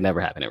like, that could never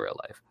happen in real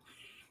life.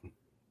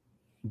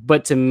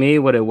 But to me,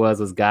 what it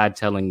was God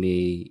telling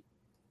me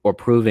or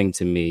proving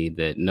to me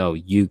that, no,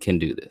 you can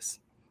do this.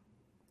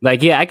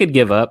 Like, yeah, I could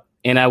give up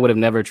and I would have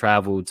never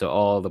traveled to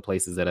all the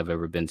places that I've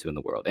ever been to in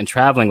the world. And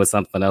traveling was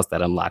something else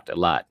that unlocked a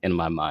lot in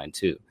my mind,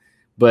 too.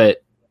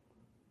 But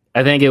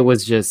I think it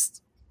was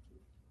just,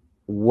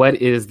 what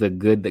is the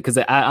good? Because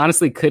I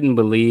honestly couldn't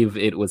believe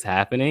it was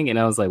happening. And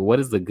I was like, what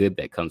is the good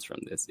that comes from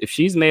this? If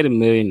she's made $1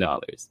 million,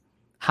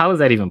 how is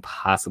that even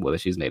possible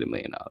that she's made $1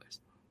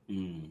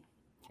 million?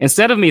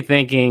 Instead of me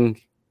thinking,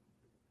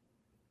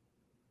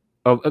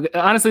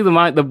 honestly,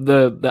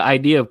 the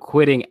idea of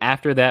quitting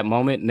after that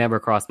moment never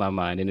crossed my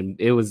mind.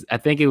 And I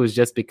think it was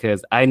just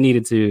because I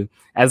needed to,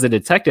 as a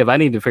detective, I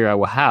needed to figure out,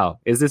 well, how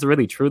is this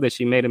really true that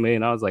she made $1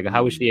 million? Like,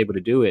 how was she able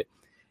to do it?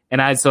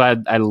 And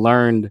I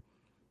learned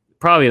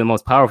probably the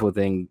most powerful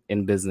thing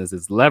in business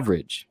is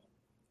leverage.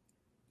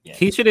 Yes.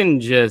 Keisha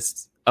didn't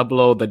just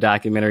upload the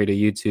documentary to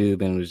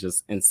YouTube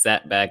and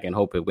sat back and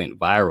hope it went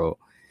viral.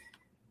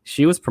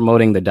 She was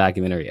promoting the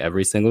documentary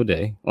every single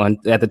day.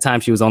 At the time,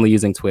 she was only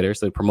using Twitter,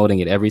 so promoting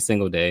it every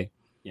single day.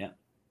 Yeah.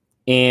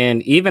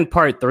 And even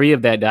part 3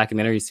 of that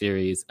documentary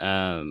series came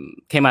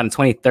out in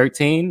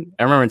 2013.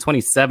 I remember in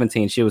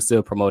 2017, she was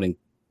still promoting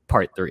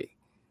part 3.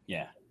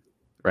 Yeah.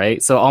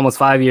 Right. So almost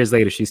 5 years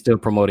later, she's still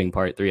promoting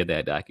part 3 of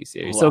that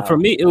docuseries. Wow. So for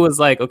me, it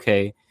was like,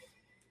 okay,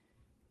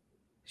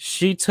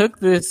 she took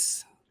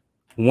this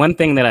one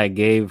thing that I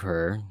gave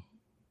her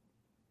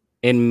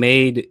and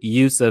made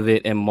use of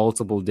it in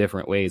multiple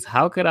different ways.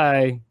 How could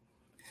I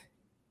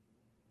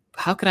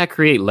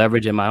create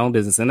leverage in my own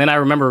business? And then I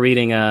remember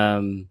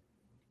reading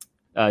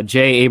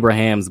Jay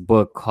Abraham's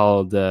book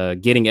called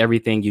Getting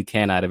Everything You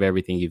Can Out of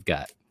Everything You've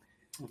Got.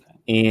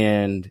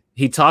 And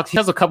he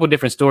tells a couple of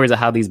different stories of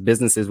how these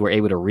businesses were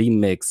able to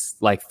remix,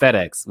 like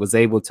FedEx was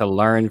able to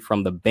learn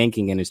from the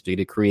banking industry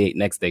to create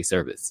next day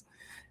service.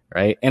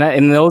 Right.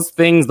 And those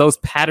things, those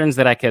patterns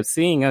that I kept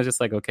seeing, I was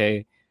just like,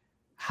 OK,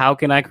 how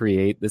can I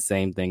create the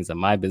same things in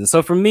my business?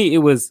 So for me,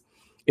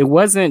 it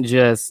wasn't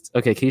just,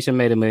 OK, Keisha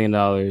made $1 million.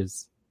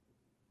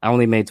 I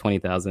only made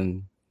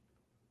 20,000.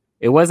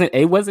 It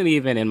wasn't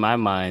even in my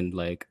mind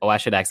like, oh, I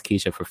should ask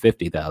Keisha for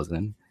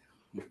 50,000.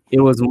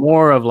 It was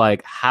more of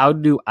like, how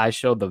do I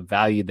show the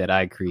value that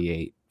I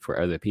create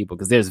for other people?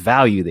 Because there's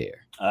value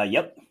there.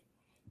 Yep.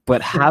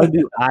 But how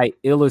do I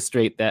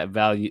illustrate that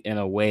value in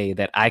a way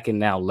that I can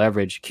now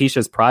leverage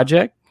Keisha's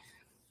project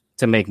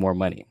to make more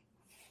money?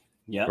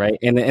 Yeah. Right.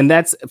 And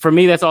that's, for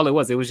me, that's all it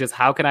was. It was just,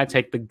 how can I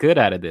take the good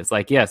out of this?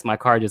 Like, yes, my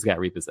car just got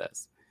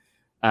repossessed.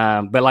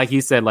 But like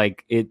you said,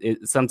 like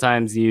it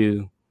sometimes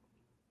you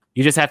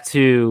just have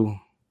to,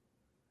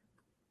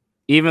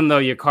 even though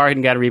your car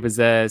got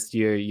repossessed,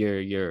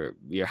 your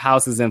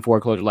house is in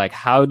foreclosure, like,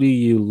 how do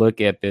you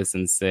look at this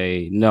and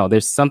say, no,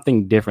 there's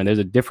something different. There's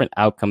a different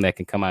outcome that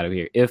can come out of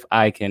here. If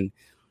I can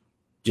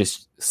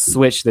just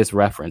switch this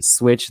reference,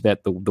 switch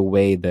that the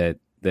way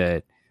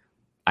that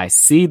I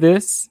see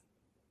this,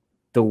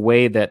 the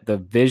way that the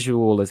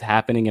visual is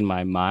happening in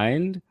my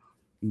mind,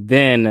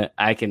 then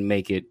I can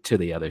make it to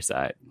the other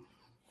side.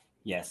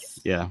 Yes.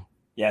 Yeah.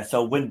 Yeah.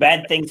 So when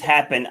bad things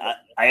happen,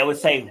 I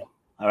always say,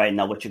 all right,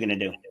 now what you're going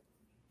to do?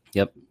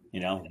 Yep.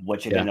 You know,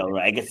 what you're going to do.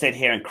 I can sit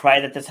here and cry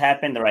that this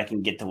happened, or I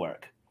can get to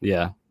work.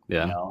 Yeah.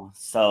 Yeah. You know?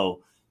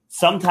 So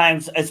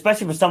sometimes,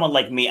 especially for someone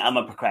like me, I'm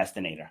a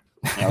procrastinator.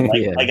 You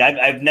know, like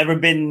I've never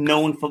been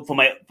known for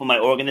my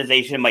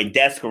organization, my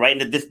desk,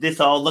 right? And this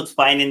all looks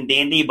fine and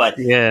dandy, but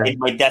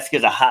my desk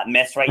is a hot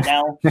mess right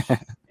now.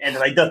 And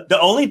like the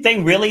only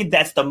thing really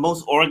that's the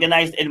most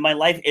organized in my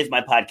life is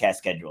my podcast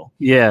schedule.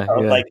 Yeah.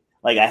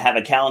 Like I have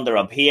a calendar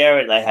up here,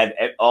 and I have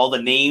all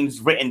the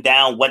names written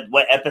down,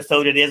 what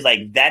episode it is.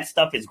 Like that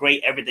stuff is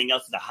great. Everything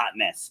else is a hot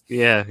mess.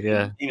 Yeah.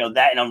 You know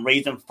that, and I'm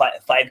raising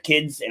five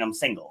kids, and I'm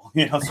single.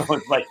 You know, so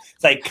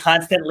it's like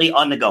constantly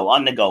on the go.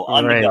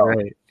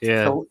 Right.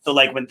 Yeah. So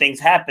like when things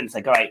happen, it's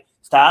like, all right,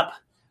 stop,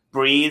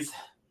 breathe.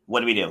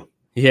 What do we do?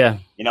 Yeah.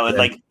 You know, it's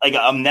like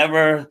I'm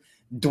never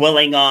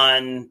dwelling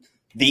on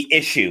the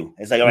issue.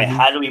 It's like, all right,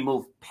 how do we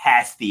move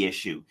past the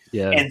issue?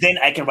 Yeah. And then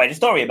I can write a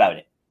story about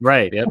it.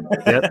 Right. Yep.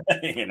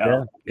 You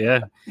know?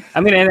 Yeah.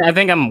 I mean, and I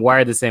think I'm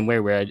wired the same way,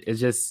 where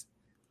it's just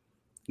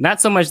not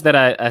so much that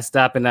I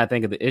stop and not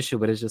think of the issue,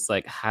 but it's just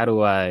like,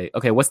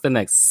 what's the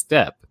next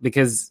step?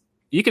 Because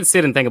you can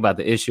sit and think about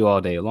the issue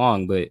all day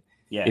long, but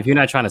if you're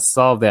not trying to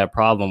solve that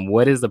problem,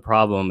 what is the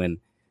problem? And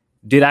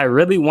did I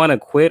really want to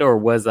quit, or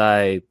was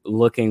I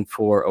looking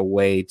for a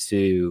way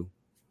to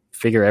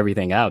figure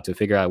everything out, to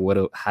figure out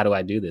how do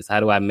I do this? How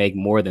do I make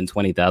more than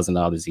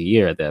 $20,000 a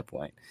year at that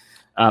point?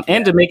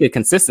 And to make it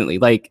consistently.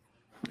 Like,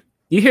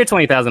 you hear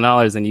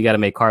 $20,000 and you got to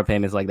make car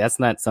payments. Like, that's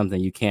not something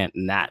you can't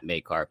not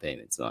make car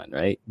payments on,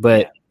 right?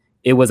 But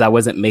I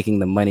wasn't making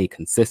the money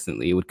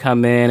consistently. It would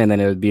come in, and then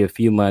it would be a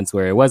few months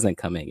where it wasn't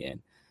coming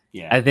in.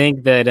 Yeah, I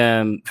think that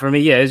for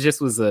me, it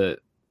just was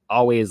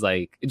always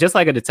like, just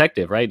like a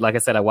detective, right? Like I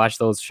said, I watched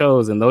those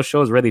shows, and those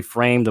shows really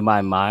framed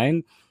my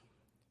mind.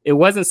 It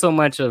wasn't so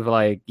much of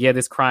like, yeah,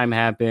 this crime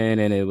happened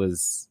and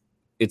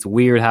it's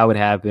weird how it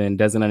happened.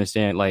 Doesn't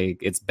understand, like,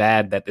 it's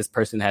bad that this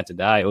person had to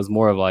die. It was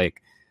more of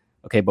like,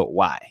 okay, but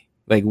why?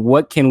 Like,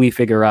 what can we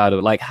figure out?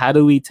 Like, how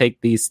do we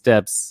take these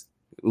steps,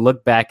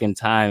 look back in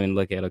time and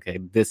look at, okay,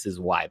 this is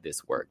why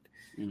this worked.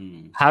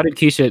 How did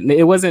Keisha,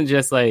 it wasn't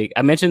just like,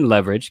 I mentioned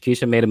leverage.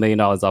 Keisha made $1 million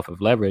off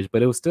of leverage,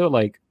 but it was still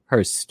like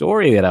her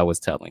story that I was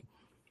telling.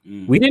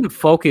 We didn't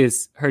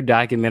focus her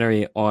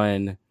documentary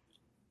on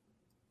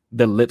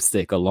the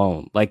lipstick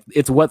alone. Like,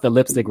 it's what the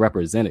lipstick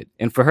represented.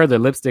 And for her, the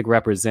lipstick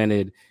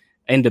represented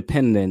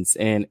independence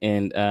and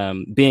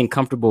being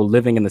comfortable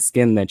living in the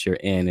skin that you're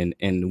in,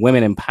 and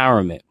women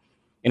empowerment.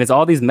 And it's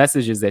all these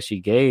messages that she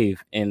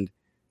gave. And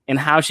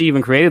how she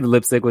even created the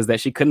lipstick was that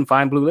she couldn't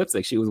find blue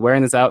lipstick. She was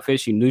wearing this outfit.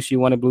 She knew she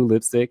wanted blue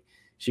lipstick.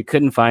 She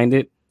couldn't find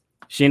it.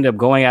 She ended up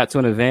going out to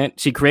an event.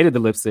 She created the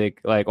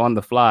lipstick like on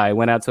the fly,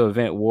 went out to an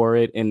event, wore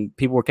it, and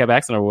people kept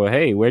asking her, well,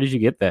 hey, where did you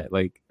get that?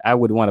 Like, I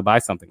would want to buy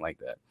something like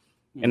that.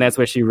 And that's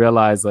where she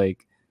realized,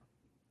 like,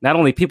 not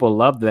only people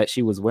loved that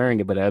she was wearing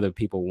it, but other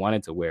people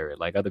wanted to wear it.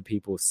 Like, other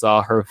people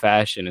saw her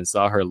fashion and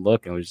saw her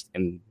look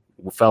and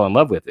fell in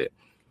love with it.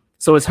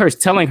 So it's her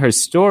telling her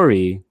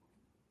story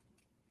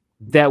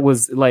that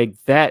was like,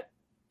 that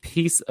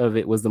piece of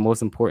it was the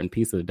most important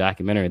piece of the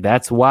documentary.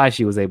 That's why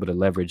she was able to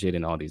leverage it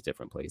in all these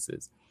different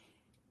places.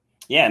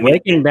 Yeah, I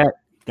mean,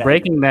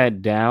 breaking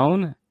that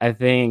down, I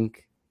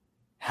think,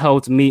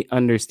 helped me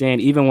understand,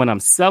 even when I'm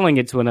selling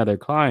it to another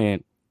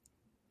client,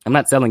 I'm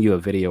not selling you a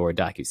video or a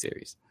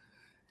docuseries.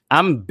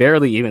 I'm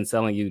barely even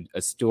selling you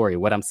a story.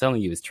 What I'm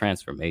selling you is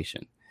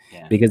transformation.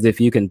 Yeah. Because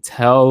if you can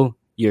tell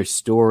your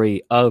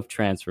story of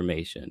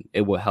transformation,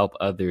 it will help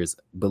others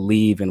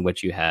believe in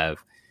what you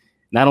have.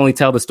 Not only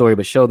tell the story,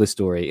 but show the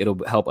story.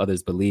 It'll help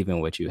others believe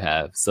in what you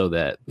have so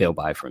that they'll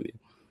buy from you.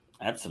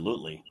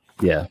 Absolutely.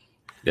 Yeah.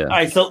 All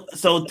right.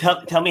 So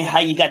tell me how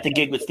you got the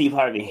gig with Steve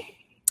Harvey.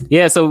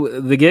 Yeah, so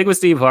the gig with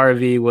Steve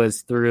Harvey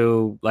was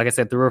through, like I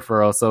said, through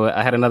referral. So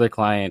I had another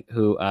client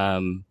who,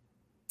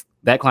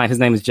 that client, his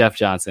name is Jeff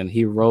Johnson.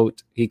 He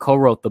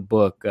co-wrote the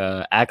book,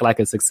 Act Like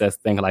a Success,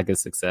 Think Like a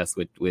Success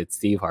with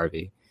Steve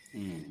Harvey.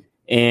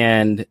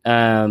 And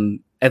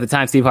at the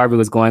time, Steve Harvey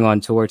was going on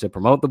tour to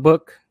promote the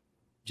book.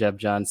 Jeff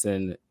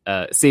Johnson,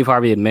 Steve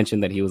Harvey had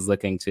mentioned that he was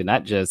looking to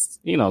not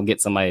just,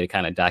 get somebody to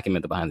kind of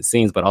document the behind the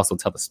scenes, but also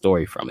tell the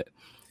story from it.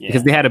 Yeah.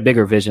 Because they had a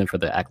bigger vision for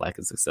the Act Like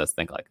a Success,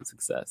 Think Like a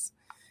Success.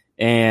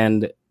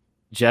 And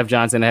Jeff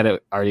Johnson had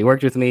already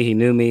worked with me. He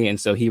knew me. And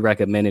so he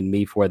recommended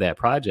me for that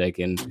project.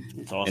 And,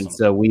 awesome. And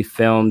so we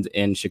filmed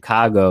in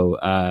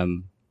Chicago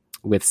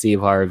with Steve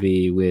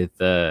Harvey, with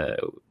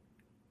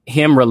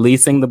him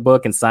releasing the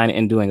book and signing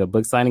and doing a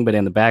book signing. But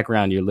in the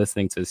background, you're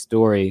listening to the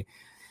story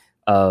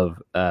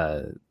of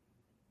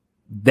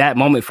that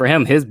moment for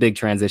him, his big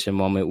transition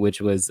moment, which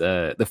was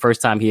the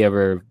first time he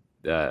ever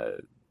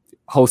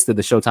hosted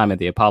the Showtime at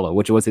the Apollo,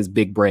 which was his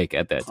big break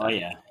at that time. Oh,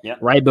 yeah. Yep.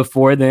 Right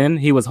before then,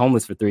 he was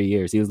homeless for 3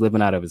 years. He was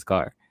living out of his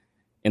car.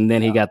 And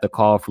then he got the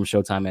call from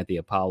Showtime at the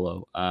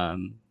Apollo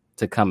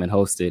to come and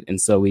host it. And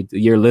so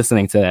you're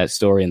listening to that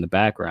story in the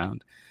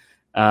background.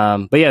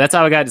 But yeah, that's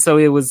how I got. So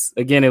it was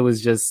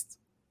just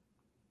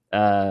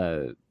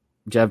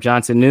Jeff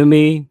Johnson knew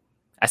me.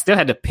 I still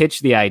had to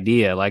pitch the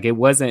idea. Like, it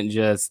wasn't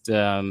just,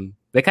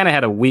 they kind of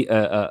had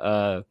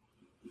a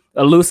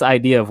loose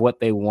idea of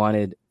what they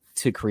wanted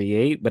to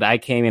create, but I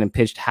came in and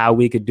pitched how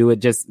we could do it,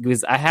 just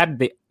because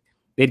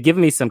they'd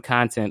given me some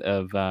content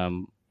of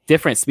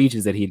different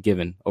speeches that he'd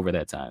given over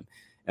that time.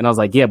 And I was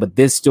like, yeah, but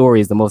this story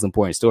is the most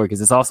important story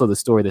because it's also the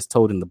story that's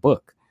told in the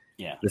book.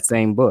 Yeah. The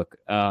same book.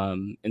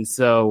 And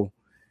so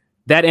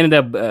that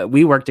ended up,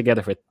 we worked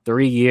together for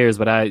 3 years,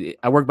 but I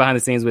worked behind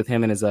the scenes with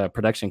him and his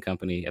production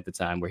company at the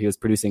time, where he was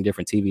producing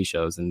different TV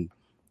shows, and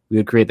we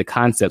would create the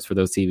concepts for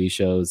those TV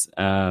shows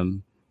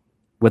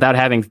without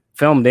having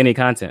filmed any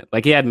content.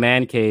 Like, he had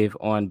Man Cave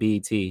on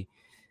BET,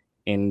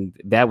 and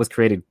that was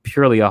created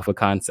purely off of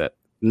concept,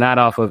 not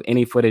off of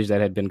any footage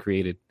that had been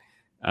created.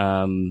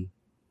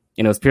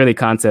 It was purely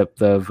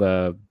concept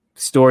of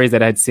stories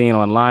that I'd seen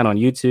online on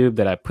YouTube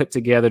that I put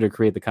together to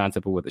create the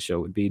concept of what the show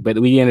would be. But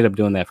we ended up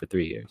doing that for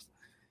 3 years.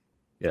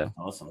 Yeah.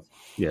 Awesome.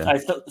 Yeah. All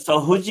right, so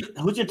who's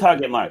your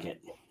target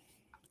market?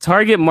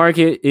 Target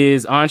market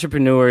is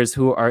entrepreneurs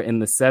who are in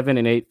the 7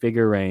 and 8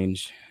 figure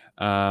range,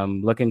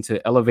 looking to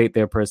elevate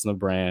their personal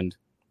brand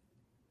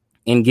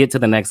and get to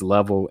the next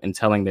level in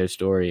telling their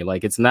story.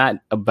 Like, it's not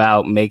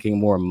about making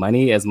more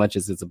money as much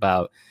as it's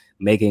about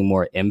making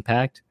more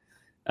impact.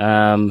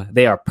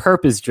 They are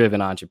purpose-driven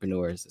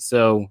entrepreneurs.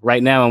 So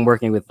right now I'm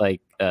working with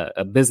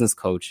a business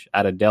coach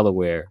out of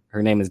Delaware.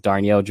 Her name is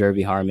Darnielle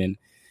Jervey Harmon,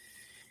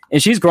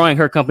 and she's growing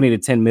her company to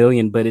 10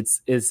 million, but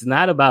it's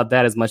not about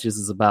that as much as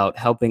it's about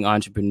helping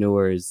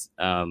entrepreneurs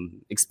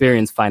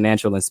experience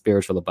financial and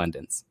spiritual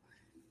abundance.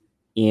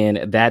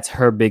 And that's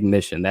her big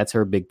mission. That's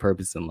her big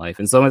purpose in life.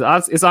 And so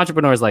it's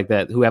entrepreneurs like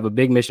that who have a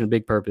big mission, a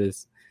big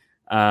purpose,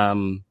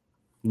 looking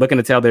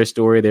to tell their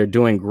story. They're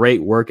doing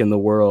great work in the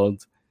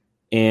world.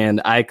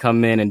 And I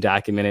come in and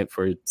document it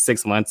for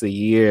 6 months, a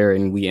year,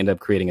 and we end up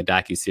creating a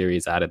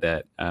docuseries out of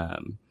that.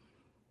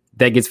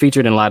 That gets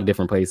featured in a lot of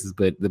different places,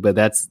 but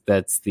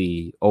that's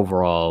the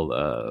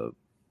overall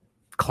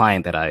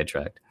client that I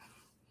attract.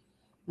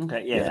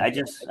 Okay, yeah.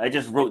 I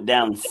just wrote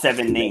down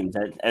 7 names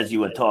as you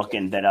were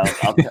talking that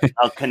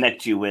I'll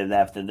connect you with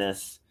after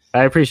this.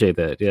 I appreciate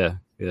that. Yeah.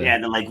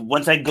 And like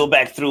once I go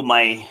back through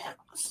my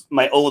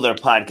older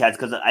podcasts,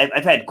 because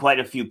I've had quite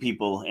a few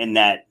people in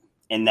that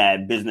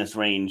business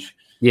range.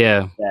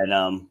 Yeah.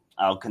 That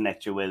I'll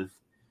connect you with.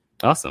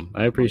 Awesome.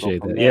 I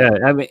appreciate that. Yeah.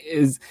 I mean,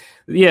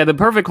 the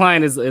perfect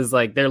client is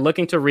like they're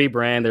looking to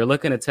rebrand. They're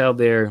looking to tell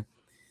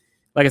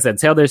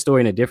their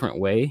story in a different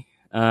way.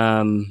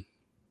 And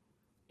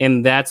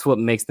that's what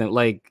makes them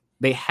like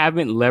they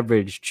haven't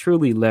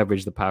truly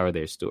leveraged the power of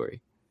their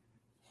story.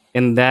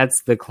 And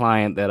that's the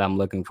client that I'm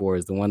looking for,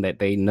 is the one that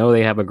they know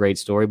they have a great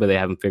story, but they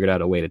haven't figured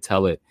out a way to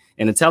tell it,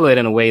 and to tell it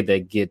in a way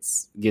that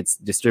gets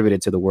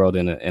distributed to the world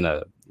in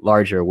a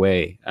larger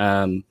way.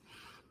 And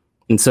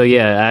so,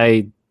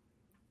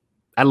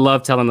 I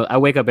love telling. I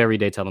wake up every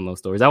day telling those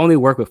stories. I only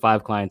work with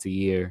 5 clients a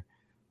year.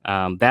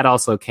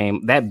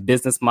 That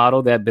business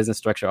model, that business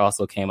structure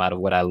also came out of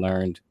what I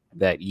learned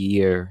that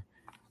year,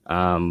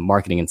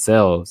 marketing and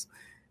sales,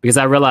 because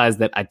I realized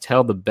that I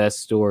tell the best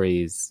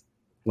stories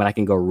when I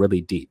can go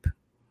really deep.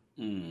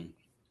 And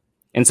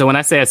so when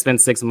I say I spend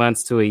 6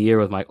 months to a year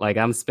with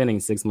I'm spending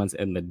 6 months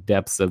in the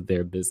depths of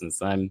their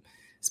business. I'm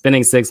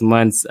spending 6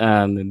 months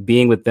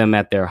being with them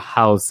at their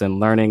house and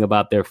learning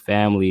about their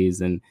families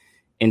and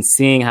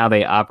seeing how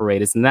they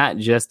operate. It's not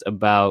just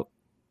about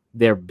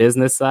their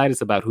business side.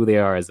 It's about who they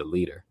are as a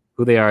leader,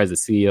 who they are as a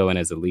CEO and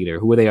as a leader,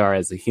 who they are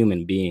as a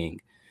human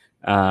being.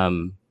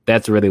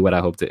 That's really what I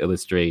hope to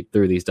illustrate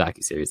through these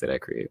docuseries that I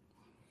create.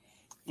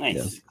 Nice.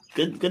 Yeah.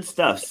 Good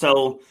stuff.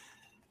 So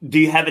do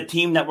you have a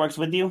team that works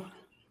with you?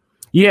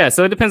 Yeah,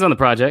 so it depends on the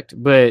project,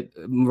 but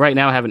right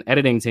now I have an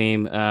editing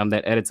team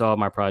that edits all of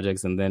my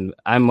projects, and then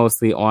I'm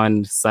mostly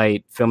on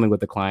site filming with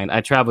the client. I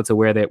travel to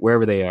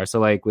wherever they are. So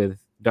like with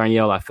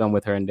Darnielle, I film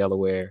with her in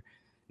Delaware.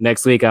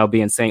 Next week I'll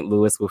be in St.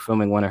 Louis. We're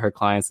filming one of her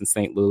clients in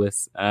St.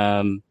 Louis.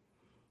 And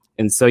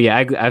so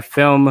I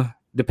film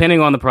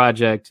depending on the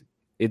project.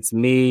 It's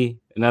me,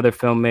 another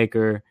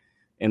filmmaker,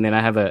 and then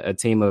I have a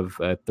team of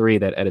 3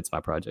 that edits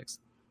my projects.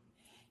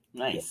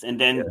 Nice. And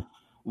then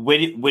where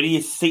do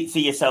you see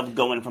yourself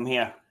going from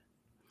here?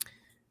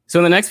 So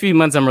in the next few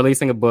months, I'm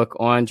releasing a book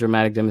on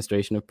dramatic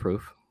demonstration of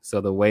proof.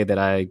 So the way that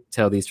I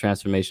tell these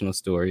transformational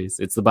stories,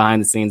 it's the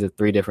behind the scenes of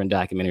 3 different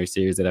documentary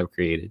series that I've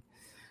created.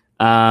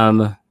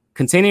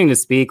 Continuing to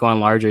speak on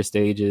larger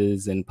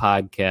stages and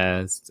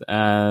podcasts.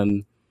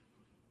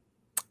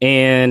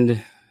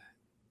 And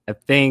I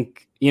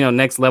think,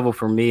 next level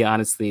for me,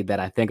 honestly, that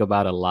I think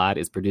about a lot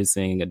is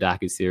producing a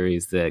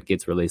docuseries that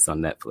gets released on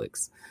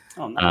Netflix.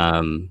 Oh,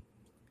 nice.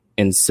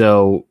 And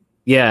so,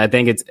 I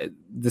think it's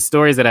the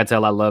stories that I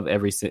tell. I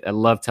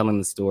love telling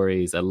the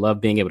stories. I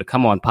love being able to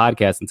come on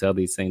podcasts and tell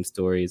these same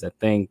stories. I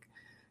think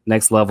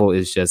next level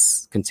is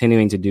just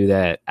continuing to do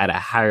that at a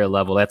higher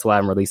level. That's why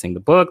I'm releasing the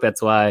book.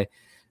 That's why,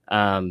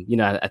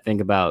 I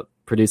think about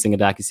producing a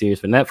docuseries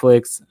for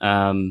Netflix.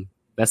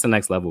 That's the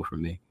next level for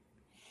me.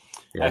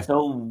 Yeah.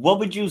 So what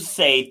would you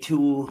say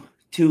to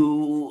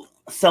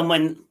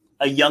someone,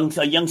 a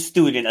young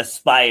student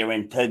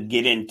aspiring to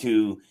get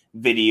into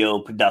video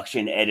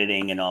production,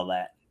 editing, and all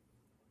that?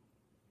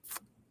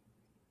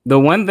 The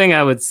one thing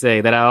I would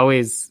say that I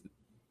always,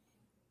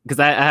 because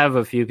I have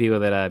a few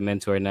people that I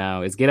mentor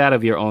now, is get out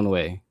of your own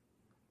way.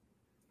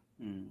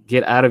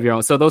 Get out of your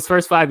own. So those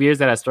first 5 years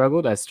that I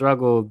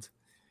struggled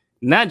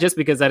not just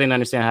because I didn't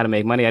understand how to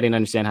make money. I didn't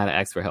understand how to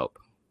ask for help.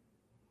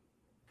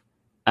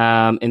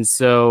 And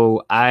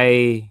so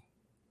I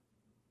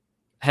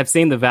have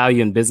seen the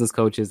value in business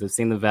coaches. I've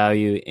seen the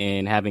value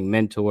in having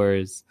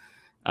mentors.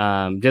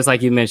 Just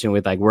like you mentioned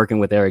with like working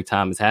with Eric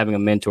Thomas, having a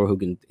mentor who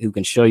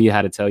can show you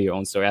how to tell your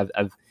own story.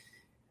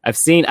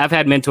 I've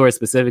had mentors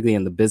specifically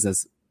in the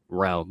business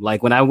realm.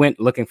 Like when I went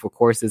looking for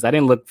courses, I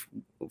didn't look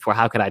for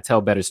how could I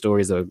tell better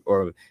stories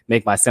or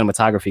make my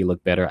cinematography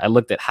look better. I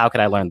looked at how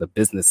could I learn the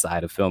business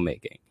side of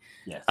filmmaking.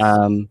 Yes.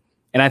 And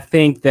I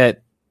think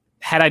that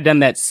had I done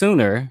that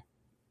sooner,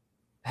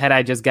 had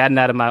I just gotten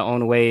out of my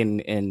own way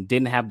and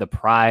didn't have the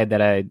pride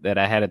that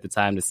I had at the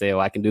time to say, oh,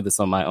 I can do this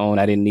on my own,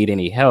 I didn't need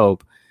any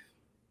help,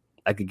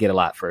 I could get a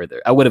lot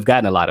further. I would have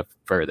gotten a lot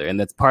further. And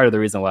that's part of the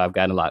reason why I've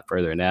gotten a lot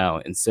further now.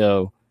 And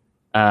so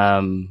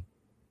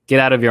get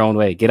out of your own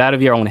way, get out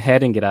of your own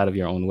head and get out of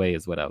your own way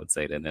is what I would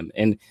say to them.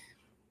 And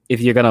if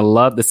you're going to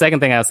love, the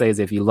second thing I'll say is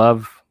if you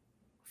love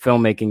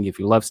filmmaking, if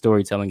you love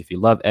storytelling, if you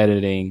love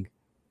editing,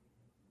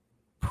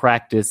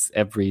 practice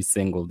every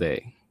single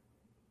day.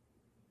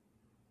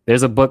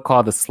 There's a book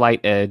called The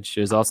Slight Edge.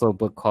 There's also a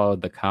book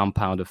called The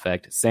Compound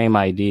Effect. Same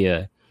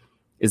idea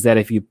is that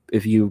if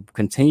you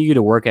continue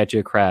to work at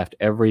your craft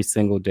every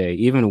single day,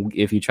 even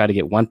if you try to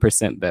get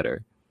 1%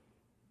 better,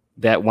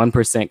 that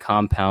 1%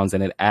 compounds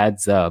and it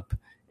adds up.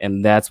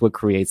 And that's what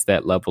creates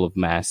that level of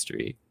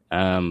mastery.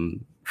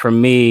 For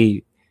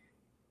me,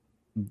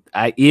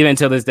 I even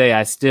till this day,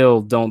 I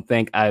still don't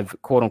think I've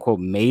quote unquote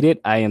made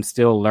it. I am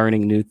still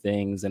learning new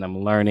things, and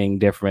I'm learning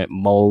different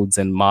modes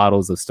and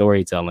models of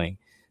storytelling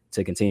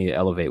to continue to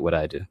elevate what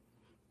I do.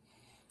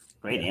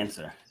 Great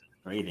answer.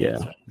 Great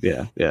answer.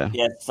 Yeah.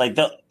 It's like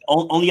the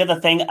only other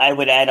thing I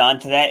would add on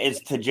to that is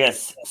to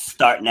just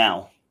start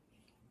now.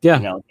 Yeah.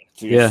 Start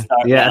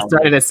now. I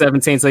started at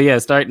 17. So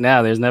start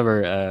now. There's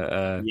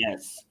never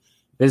yes.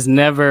 There's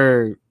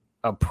never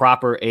a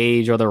proper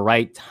age or the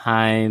right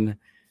time.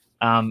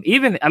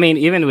 Even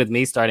with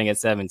me starting at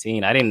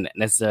 17, I didn't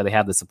necessarily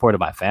have the support of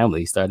my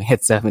family starting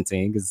at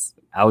 17 because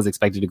I was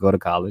expected to go to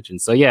college.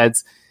 And so,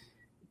 it's,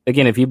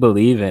 again, if you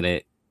believe in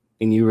it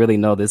and you really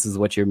know this is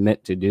what you're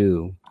meant to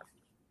do.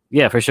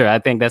 Yeah, for sure. I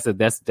think that's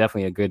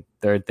definitely a good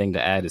third thing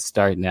to add is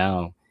start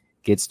now,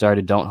 get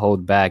started. Don't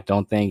hold back.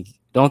 Don't think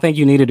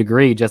you need a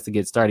degree just to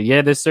get started.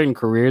 Yeah, there's certain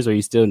careers where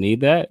you still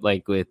need that,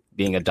 like with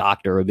being a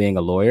doctor or being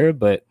a lawyer.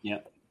 But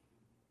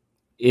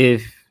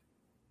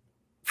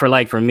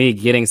for me,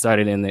 getting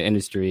started in the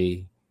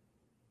industry,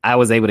 I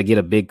was able to get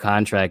a big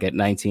contract at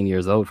 19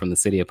 years old from the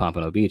city of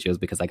Pompano Beach. It was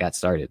because I got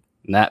started,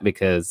 not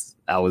because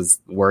I was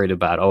worried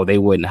about, they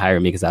wouldn't hire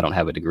me because I don't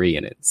have a degree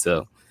in it.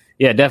 So,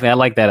 yeah, definitely. I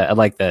like that. I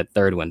like that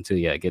third one too.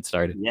 Yeah, get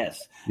started.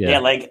 Yes. Yeah,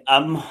 like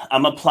I'm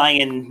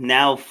applying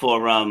now for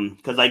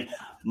because like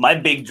my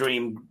big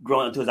dream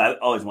growing up too is I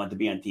always wanted to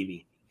be on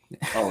TV.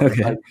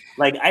 Okay.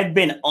 Like I've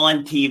been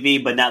on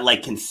TV, but not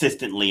like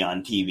consistently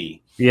on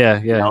TV.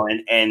 Yeah.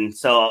 And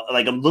so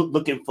like I'm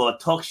looking for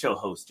talk show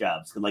host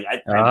jobs because like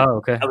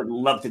I would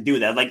love to do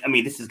that. Like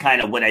this is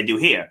kind of what I do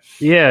here.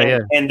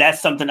 And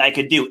that's something I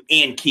could do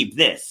and keep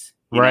this.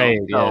 Right.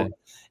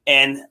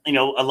 And a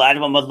lot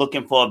of them are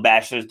looking for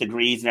bachelor's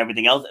degrees and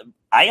everything else.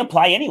 I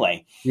apply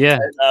anyway. Yeah.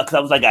 Because I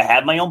was like, I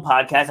have my own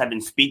podcast. I've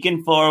been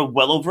speaking for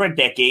well over a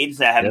decade.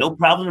 So I have no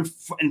problem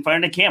in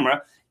front of the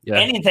camera. Yeah.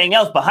 Anything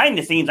else behind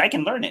the scenes, I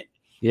can learn it.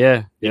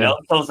 Yeah. So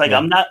it's like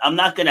I'm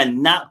not gonna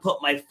not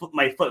put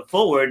my foot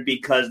forward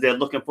because they're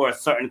looking for a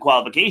certain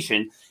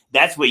qualification.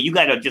 That's where you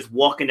gotta just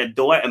walk in the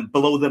door and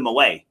blow them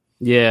away.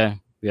 Yeah.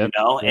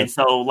 And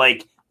so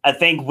like I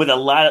think with a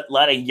lot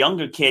of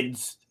younger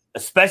kids,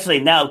 especially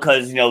now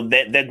because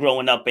they're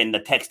growing up in the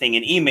texting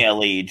and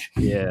email age.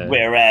 Yeah.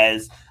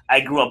 Whereas I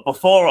grew up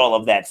before all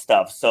of that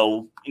stuff.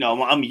 So,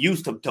 I'm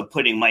used to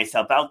putting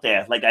myself out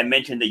there. Like I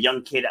mentioned, the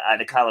young kid out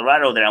of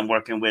Colorado that I'm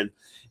working with,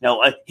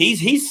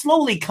 he's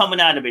slowly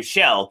coming out of his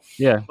shell.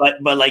 Yeah.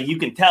 But like you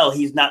can tell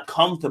he's not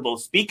comfortable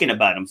speaking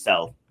about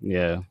himself.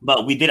 Yeah.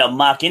 But we did a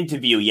mock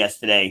interview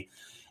yesterday.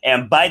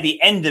 And by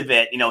the end of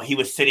it, he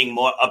was sitting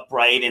more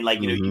upright and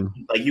like,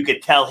 you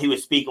could tell he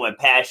was speaking with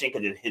passion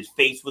because his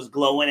face was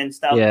glowing and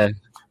stuff. Yeah.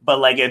 But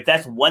like, if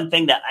that's one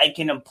thing that I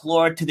can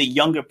implore to the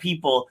younger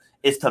people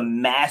is to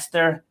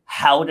master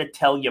how to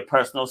tell your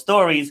personal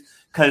stories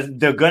because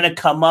they're going to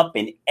come up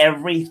in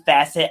every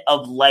facet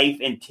of life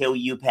until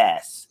you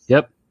pass.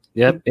 Yep.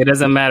 It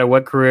doesn't matter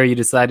what career you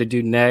decide to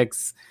do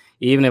next.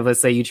 Even if, let's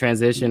say, you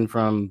transition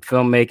from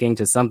filmmaking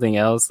to something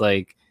else,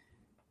 like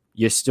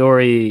your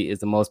story is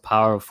the most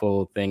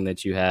powerful thing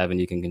that you have,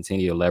 and you can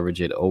continue to leverage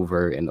it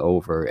over and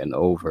over and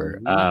over.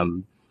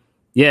 Mm-hmm.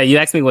 You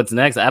asked me what's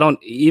next.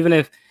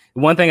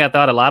 One thing I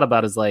thought a lot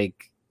about is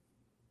like,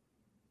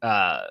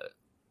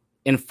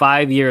 in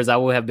 5 years, I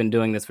will have been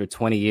doing this for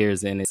 20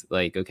 years. And it's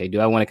like, okay,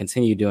 do I want to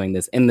continue doing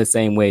this in the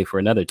same way for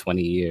another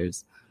 20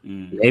 years?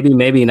 Mm-hmm.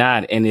 Maybe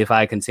not. And if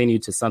I continue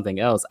to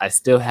something else, I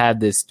still had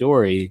this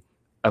story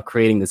of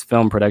creating this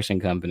film production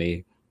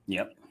company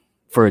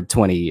for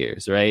 20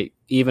 years, right?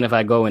 Even if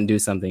I go and do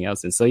something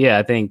else. And so,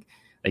 I think,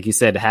 like you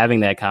said,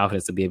 having that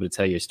confidence to be able to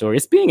tell your story,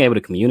 it's being able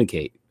to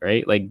communicate,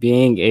 right? Like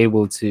being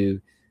able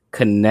to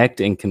connect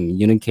and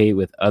communicate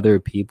with other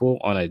people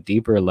on a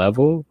deeper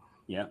level.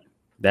 Yeah.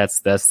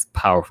 That's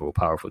powerful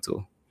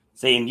tool.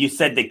 See, and you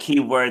said the key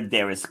word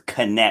there is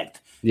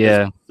connect.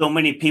 Yeah. So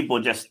many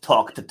people just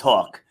talk to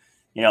talk.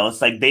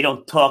 It's like they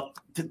don't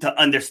talk to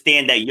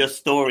understand that your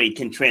story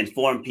can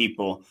transform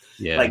people.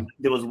 Yeah. Like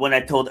there was one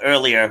I told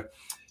earlier,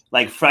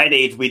 like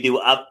Fridays we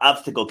do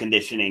obstacle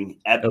conditioning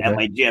at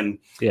my gym.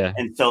 Yeah.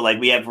 And so like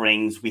we have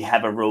rings, we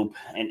have a rope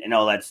and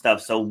all that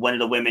stuff. So one of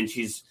the women,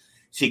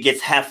 she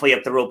gets halfway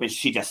up the rope and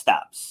she just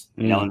stops.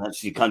 And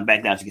she comes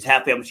back down. She gets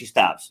halfway up and she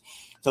stops.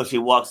 So she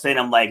walks in.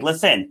 I'm like,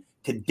 listen,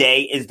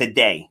 today is the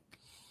day.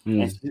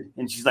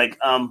 And she's like,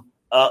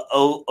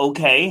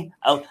 okay.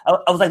 I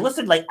was like,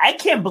 listen, like, I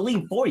can't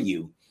believe for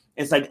you.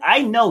 It's like,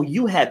 I know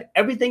you have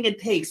everything it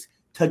takes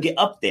to get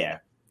up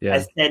there. Yeah.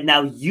 I said,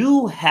 now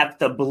you have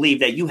to believe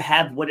that you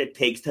have what it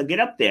takes to get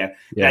up there.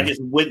 Yeah. And I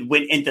just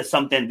went into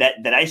something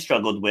that I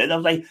struggled with. I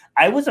was like,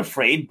 I was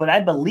afraid, but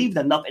I believed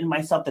enough in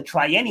myself to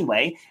try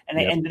anyway. And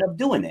I ended up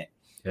doing it.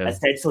 Yeah. I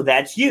said, so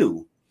that's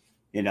you.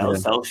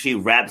 So she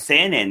wraps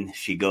in and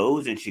she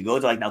goes.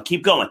 Like, now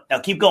keep going. Now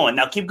keep going.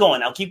 Now keep going.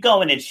 Now keep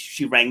going. And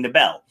she rang the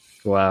bell.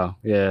 Wow.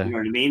 Yeah. You know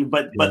what I mean?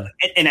 But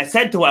and I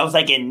said to her, I was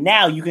like, and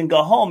now you can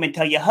go home and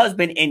tell your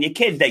husband and your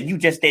kids that you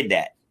just did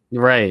that.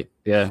 Right.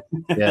 Yeah.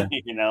 Yeah.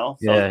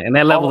 So and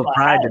that level of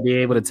pride to be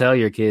able to tell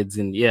your kids.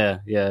 And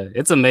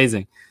it's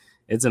amazing.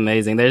 It's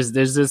amazing. There's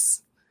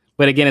this,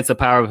 But again, it's the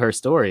power of her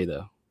story,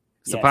 though.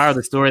 It's the Yes. power of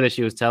the story that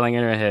she was telling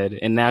in her head,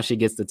 and now she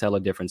gets to tell a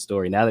different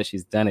story. Now that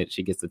she's done it,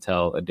 she gets to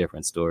tell a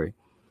different story.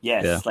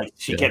 Yes, Yeah. like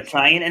she kept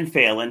trying and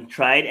failing,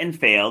 tried and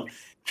failed,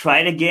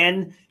 tried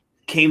again,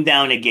 came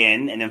down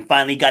again, and then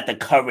finally got the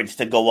courage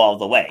to go all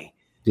the way.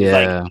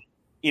 Yeah. Like,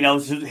 you know,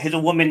 here's a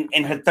woman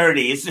in her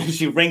 30s.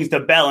 She rings the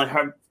bell, and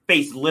her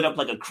face lit up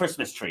like a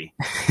Christmas tree.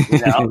 You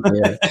know?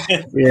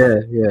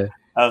 yeah.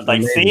 I was like,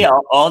 Amazing. see,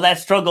 all that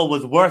struggle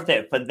was worth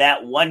it for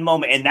that one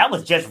moment, and that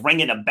was just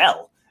ringing a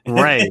bell.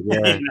 Right.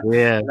 Yeah.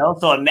 Yeah. You know?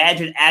 So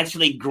imagine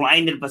actually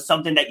grinding for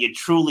something that you're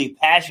truly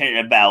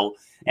passionate about,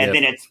 and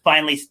then it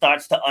finally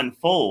starts to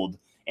unfold,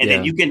 and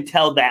then you can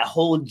tell that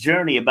whole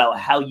journey about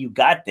how you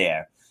got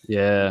there.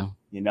 Yeah.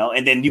 You know,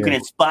 and then you can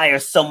inspire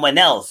someone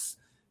else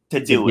to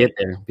do get it.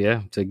 there.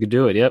 Yeah, to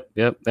do it. Yep.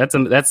 That's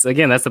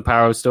the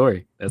power of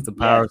story. That's the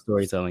power of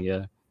storytelling.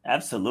 Yeah.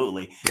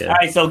 Absolutely. Yeah. All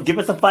right, so give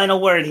us a final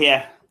word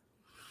here.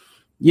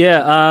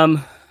 Yeah.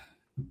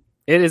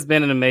 It has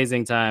been an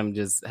amazing time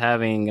just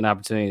having an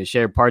opportunity to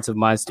share parts of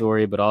my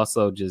story, but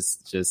also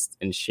just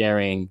in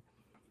sharing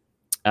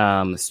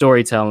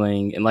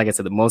storytelling. And like I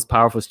said, the most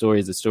powerful story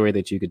is the story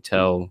that you could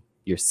tell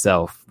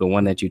yourself, the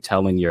one that you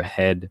tell in your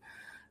head.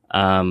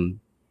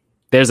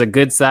 There's a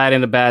good side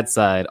and a bad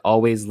side.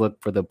 Always look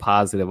for the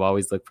positive.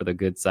 Always look for the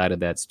good side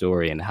of that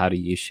story. And how do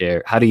you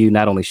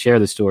not only share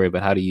the story,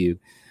 but how do you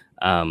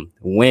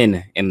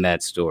win in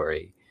that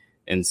story?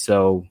 And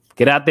so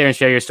get out there and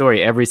share your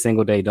story every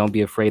single day. Don't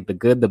be afraid. The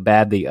good, the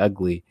bad, the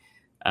ugly.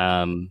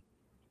 That's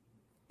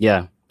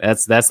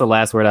the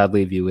last word I'd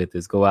leave you with,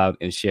 is go out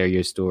and share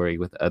your story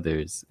with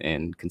others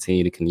and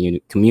continue to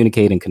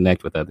communicate and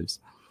connect with others.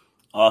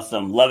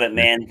 Awesome. Love it,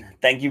 man.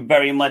 Thank you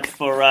very much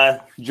for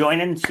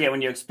joining,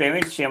 sharing your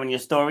experience, sharing your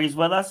stories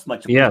with us.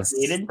 Much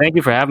appreciated. Yes. Thank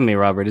you for having me,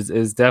 Robert.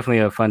 It's definitely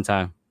a fun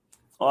time.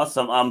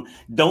 Awesome.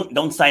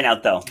 Don't sign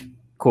out, though.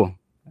 Cool.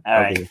 All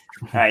right.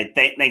 All right.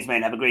 Thanks,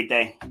 man. Have a great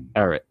day.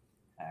 All right.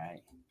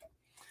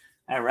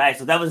 All right.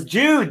 So that was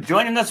Jude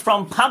joining us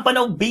from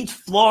Pompano Beach,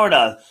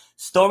 Florida.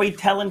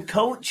 Storytelling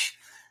coach,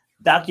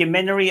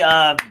 documentary,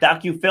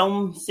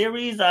 docu-film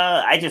series.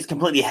 I just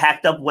completely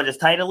hacked up what his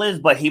title is,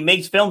 but he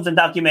makes films and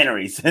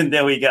documentaries. And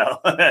there we go.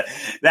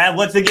 That,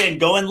 once again,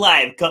 going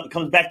live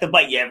comes back to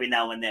bite you every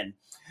now and then.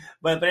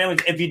 But anyways,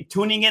 if you're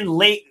tuning in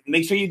late,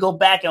 make sure you go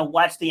back and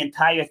watch the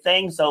entire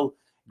thing. So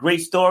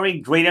great story,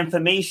 great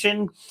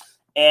information,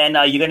 and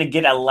you're going to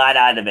get a lot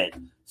out of it.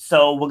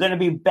 So we're going to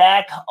be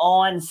back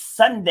on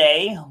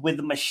Sunday with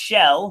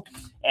Michelle,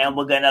 and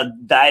we're going to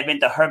dive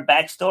into her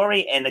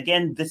backstory. And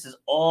again, this is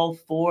all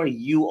for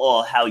you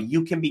all, how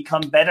you can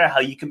become better,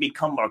 how you can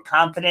become more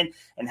confident,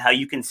 and how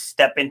you can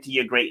step into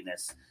your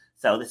greatness.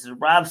 So this is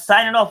Rob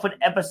signing off with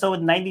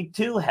episode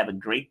 92. Have a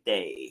great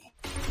day.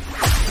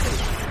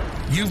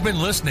 You've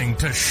been listening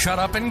to Shut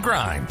Up and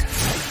Grind.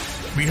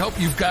 We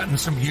hope you've gotten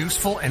some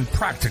useful and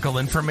practical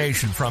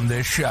information from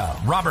this show.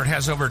 Robert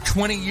has over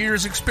 20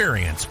 years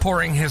experience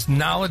pouring his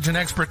knowledge and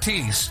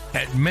expertise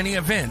at many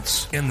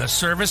events in the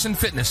service and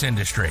fitness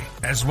industry,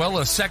 as well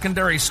as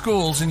secondary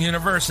schools and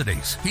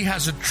universities. He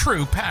has a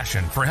true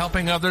passion for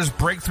helping others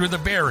break through the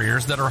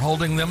barriers that are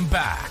holding them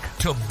back.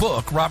 To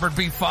book Robert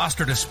B.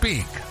 Foster to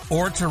speak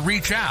or to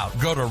reach out,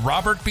 go to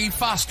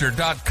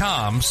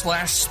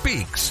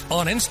robertbfoster.com/speaks,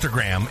 on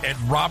Instagram at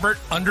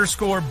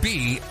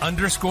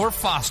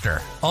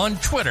Robert_B_Foster, on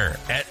Twitter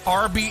at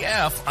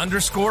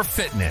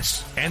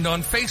RBF_fitness, and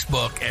on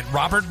Facebook at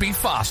Robert B.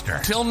 Foster.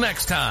 Till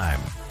next time,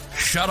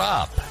 shut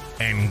up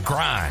and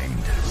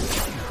grind.